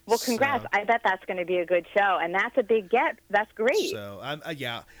 Well, congrats. So, I bet that's going to be a good show, and that's a big get. That's great. So,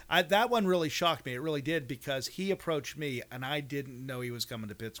 that one really shocked me. It really did, because he approached me, and I didn't know he was coming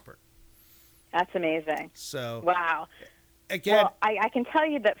to Pittsburgh. That's amazing. So, wow. Again, well, I can tell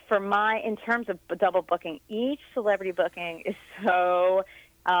you that in terms of double booking, each celebrity booking is so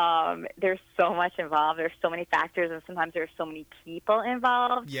There's so much involved. There's so many factors, and sometimes there's so many people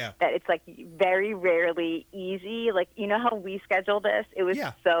involved that it's like very rarely easy. Like, you know how we schedule this? It was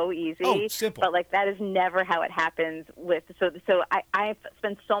so easy. Oh, simple. But like that is never how it happens with. So I've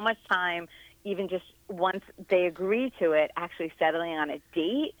spent so much time, even just once they agree to it, actually settling on a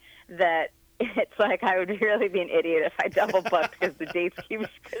date that. It's like I would really be an idiot if I double booked because the dates keep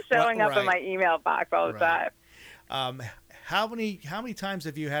showing up in my email box all the time. How many times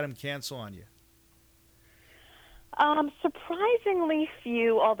have you had them cancel on you? Surprisingly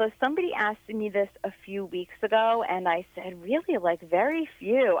few, although somebody asked me this a few weeks ago, and I said, really, like, very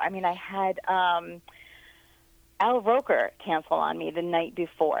few. I mean, I had Al Roker cancel on me the night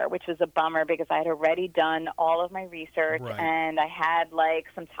before, which was a bummer because I had already done all of my research and I had like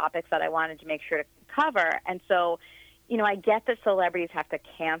some topics that I wanted to make sure to cover. And so, you know, I get that celebrities have to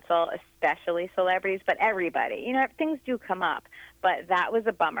cancel, especially celebrities, but everybody, you know, things do come up. But that was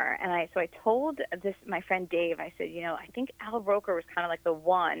a bummer. And so I told my friend Dave, I said, you know, I think Al Roker was kind of like the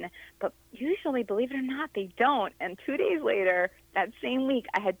one, but usually, believe it or not, they don't. And 2 days later, that same week,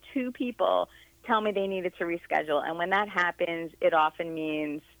 I had 2 people tell me they needed to reschedule. And when that happens, it often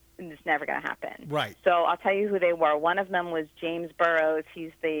means it's never going to happen. Right. So I'll tell you who they were. One of them was James Burrows. He's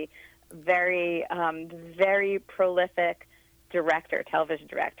the very, very prolific director, television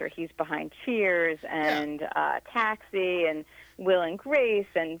director. He's behind Cheers and Taxi and Will and Grace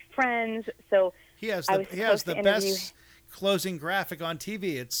and Friends. So he has the best closing graphic on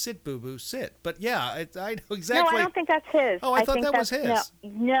TV. It's sit, boo boo, sit. But yeah, I know exactly. No, I don't think that's his. Oh, I thought that was his.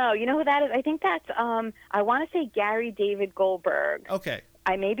 No, you know who that is? I think that's I want to say Gary David Goldberg. Okay.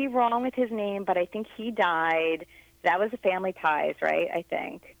 I may be wrong with his name, but I think he died. That was a Family Ties, right? I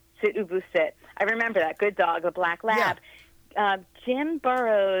think. Sit, Ubu, sit. I remember that. Good dog, the black lab. Yeah. Jim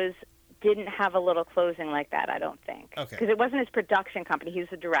Burrows didn't have a little closing like that, I don't think. Okay. Because it wasn't his production company. He was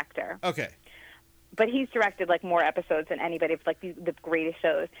the director. Okay. But he's directed like more episodes than anybody. It's like the greatest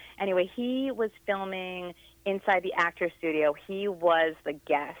shows. Anyway, he was filming inside the Actors Studio. He was the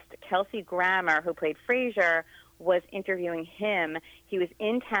guest. Kelsey Grammer, who played Frasier, was interviewing him. He was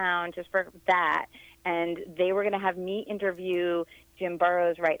in town just for that, and they were going to have me interview Jim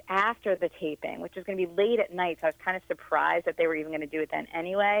Burrows right after the taping, which was going to be late at night. So I was kind of surprised that they were even going to do it then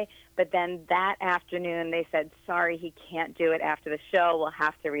anyway. But then that afternoon, they said, sorry, he can't do it after the show. We'll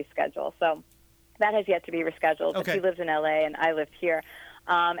have to reschedule. So that has yet to be rescheduled. Okay. But he lives in L.A. and I lived here.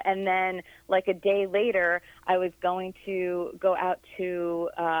 And then, like a day later, I was going to go out to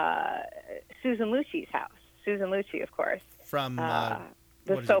Susan Lucci's house. Susan Lucci, of course. From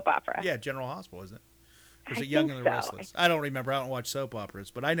the soap opera. Yeah, General Hospital, isn't it? Was it Young and the Restless? I don't remember. I don't watch soap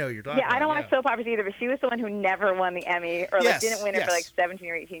operas, but I know you're talking about. Yeah, I don't watch soap operas either, but she was the one who never won the Emmy or didn't win it for like 17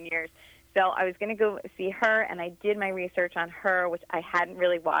 or 18 years. So I was going to go see her, and I did my research on her, which I hadn't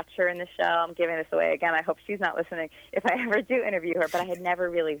really watched her in the show. I'm giving this away again. I hope she's not listening if I ever do interview her, but I had never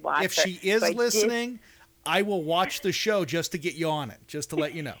really watched her. If she is listening, I will watch the show just to get you on it, just to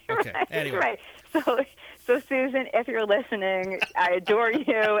let you know. Okay, anyway. Right. So Susan, if you're listening, I adore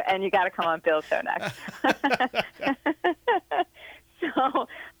you, and you got to come on Bill's show next.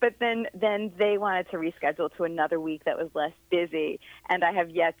 But then they wanted to reschedule to another week that was less busy, and I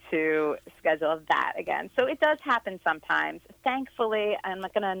have yet to schedule that again. So it does happen sometimes. Thankfully, I'm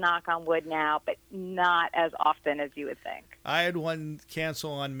not going to knock on wood now, but not as often as you would think. I had one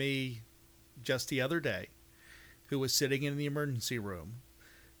cancel on me just the other day, who was sitting in the emergency room.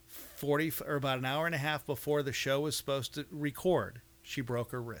 About an hour and a half before the show was supposed to record, she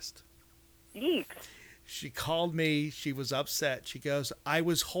broke her wrist. Eek. She called me. She was upset. She goes, I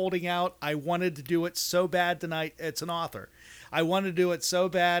was holding out. I wanted to do it so bad tonight. It's an author. I wanted to do it so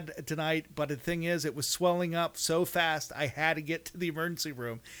bad tonight, but the thing is, it was swelling up so fast, I had to get to the emergency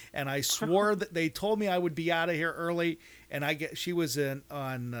room. And I swore that they told me I would be out of here early. And she was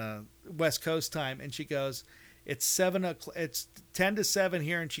on West Coast time, and she goes, it's 7 o'clock. It's 10 to 7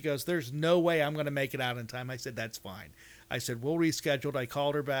 here, and she goes, there's no way I'm going to make it out in time. I said, that's fine. I said, we'll reschedule. I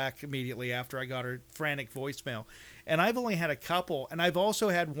called her back immediately after I got her frantic voicemail. And I've only had a couple, and I've also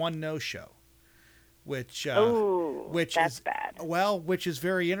had one no-show, which that's bad. Well, which is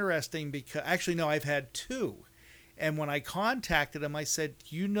very interesting because, actually, no, I've had 2. And when I contacted him, I said,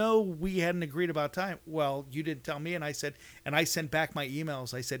 we hadn't agreed about time. Well, you didn't tell me. And I said, and I sent back my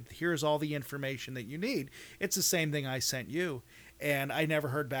emails. I said, here's all the information that you need. It's the same thing I sent you. And I never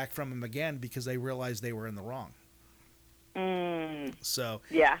heard back from him again because they realized they were in the wrong. So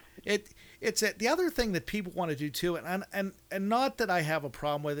yeah, it's the other thing that people want to do too. And not that I have a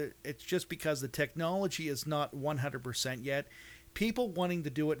problem with it. It's just because the technology is not 100% yet. People wanting to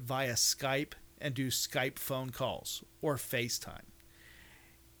do it via Skype and do Skype phone calls or FaceTime.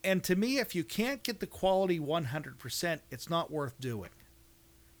 And to me, if you can't get the quality 100%, it's not worth doing.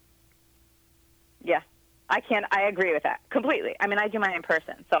 Yeah, I agree with that completely. I mean, I do mine in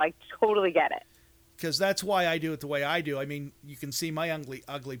person, so I totally get it. Because that's why I do it the way I do. I mean, you can see my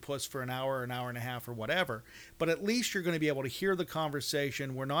ugly puss for an hour and a half or whatever, but at least you're going to be able to hear the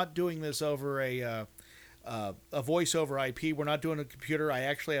conversation. We're not doing this over a voice over IP. We're not doing a computer. I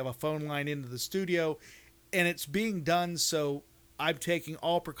actually have a phone line into the studio, and it's being done so I'm taking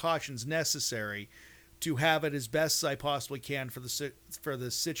all precautions necessary to have it as best as I possibly can for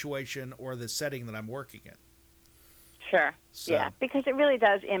the situation or the setting that I'm working in. Sure. So. Yeah, because it really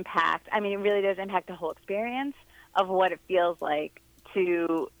does impact. I mean, it really does impact the whole experience of what it feels like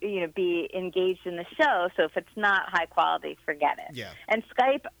to, be engaged in the show. So if it's not high quality, forget it. Yeah. And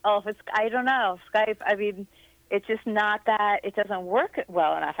Skype, I don't know. Skype, I mean, it's just not that, it doesn't work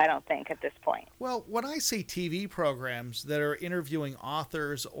well enough, I don't think, at this point. Well, when I see TV programs that are interviewing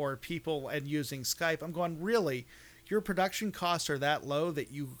authors or people and using Skype, I'm going, really? Your production costs are that low that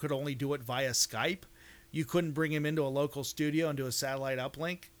you could only do it via Skype? You couldn't bring him into a local studio and do a satellite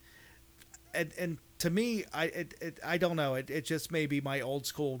uplink? And to me, I don't know. It just may be my old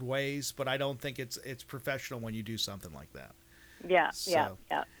school ways, but I don't think it's professional when you do something like that. Yeah, So,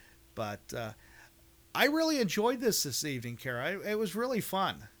 yeah. But I really enjoyed this evening, Kara. It was really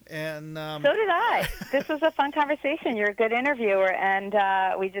fun. And so did I. This was a fun conversation. You're a good interviewer, and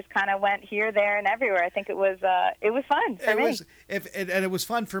we just kind of went here, there, and everywhere. I think it was fun for me. And it was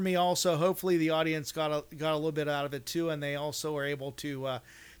fun for me also. Hopefully the audience got a little bit out of it too, and they also were able to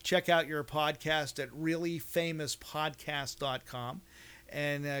check out your podcast at reallyfamouspodcast.com.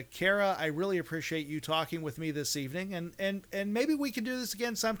 And Kara, I really appreciate you talking with me this evening, and maybe we can do this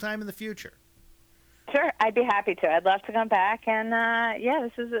again sometime in the future. Sure, I'd be happy to. I'd love to come back, and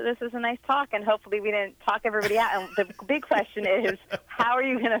this is a nice talk, and hopefully we didn't talk everybody out. And the big question is, how are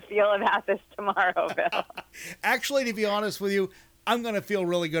you going to feel about this tomorrow, Bill? Actually, to be honest with you, I'm going to feel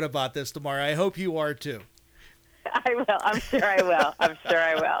really good about this tomorrow. I hope you are too. I will. I'm sure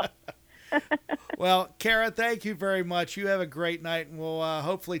I will. Well, Kara, thank you very much. You have a great night, and we'll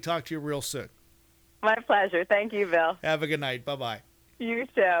hopefully talk to you real soon. My pleasure. Thank you, Bill. Have a good night. Bye-bye. You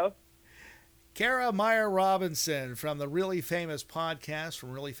too. Kara Meyer Robinson from the Really Famous Podcast,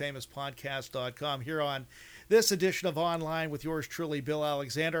 from reallyfamouspodcast.com, here on this edition of Online with yours truly, Bill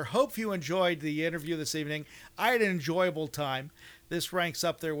Alexander. Hope you enjoyed the interview this evening. I had an enjoyable time. This ranks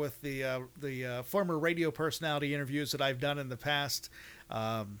up there with the former radio personality interviews that I've done in the past.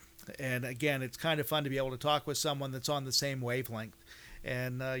 And again, it's kind of fun to be able to talk with someone that's on the same wavelength,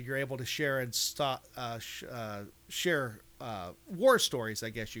 and you're able to share and share war stories, I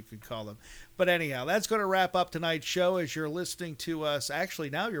guess you could call them. But anyhow, that's going to wrap up tonight's show as you're listening to us. Actually,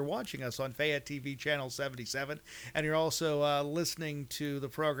 now you're watching us on Fayette TV Channel 77, and you're also listening to the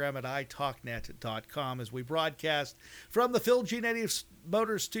program at italknet.com as we broadcast from the Phil Giannetti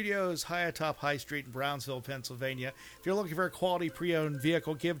Motors Studios high atop High Street in Brownsville, Pennsylvania. If you're looking for a quality pre-owned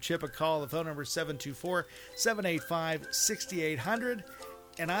vehicle, give Chip a call. The phone number is 724-785-6800.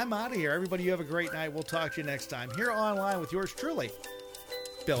 And I'm out of here. Everybody, you have a great night. We'll talk to you next time here online with yours truly,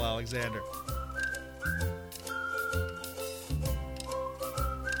 Bill Alexander.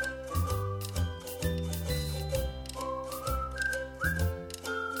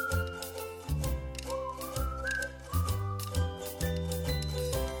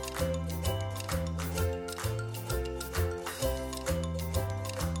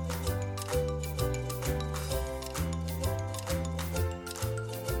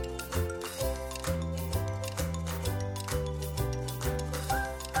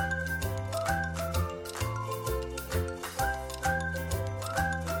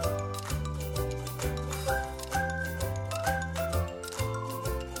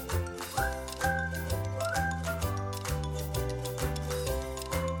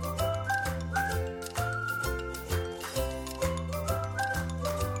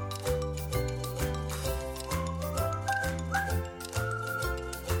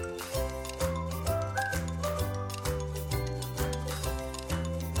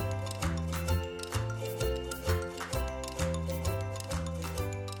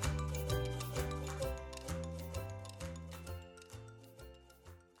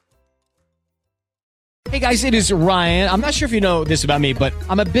 Hey guys, it is Ryan. I'm not sure if you know this about me, but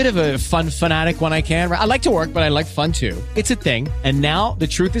I'm a bit of a fun fanatic when I can. I like to work, but I like fun too. It's a thing. And now the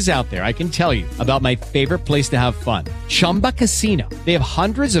truth is out there. I can tell you about my favorite place to have fun. Chumba Casino. They have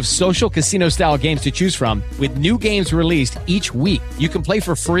hundreds of social casino style games to choose from with new games released each week. You can play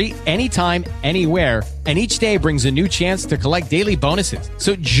for free anytime, anywhere. And each day brings a new chance to collect daily bonuses.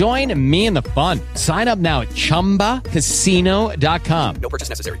 So join me in the fun. Sign up now at ChumbaCasino.com. No purchase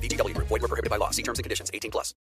necessary. VGW Group. Void where prohibited by law. See terms and conditions. 18+.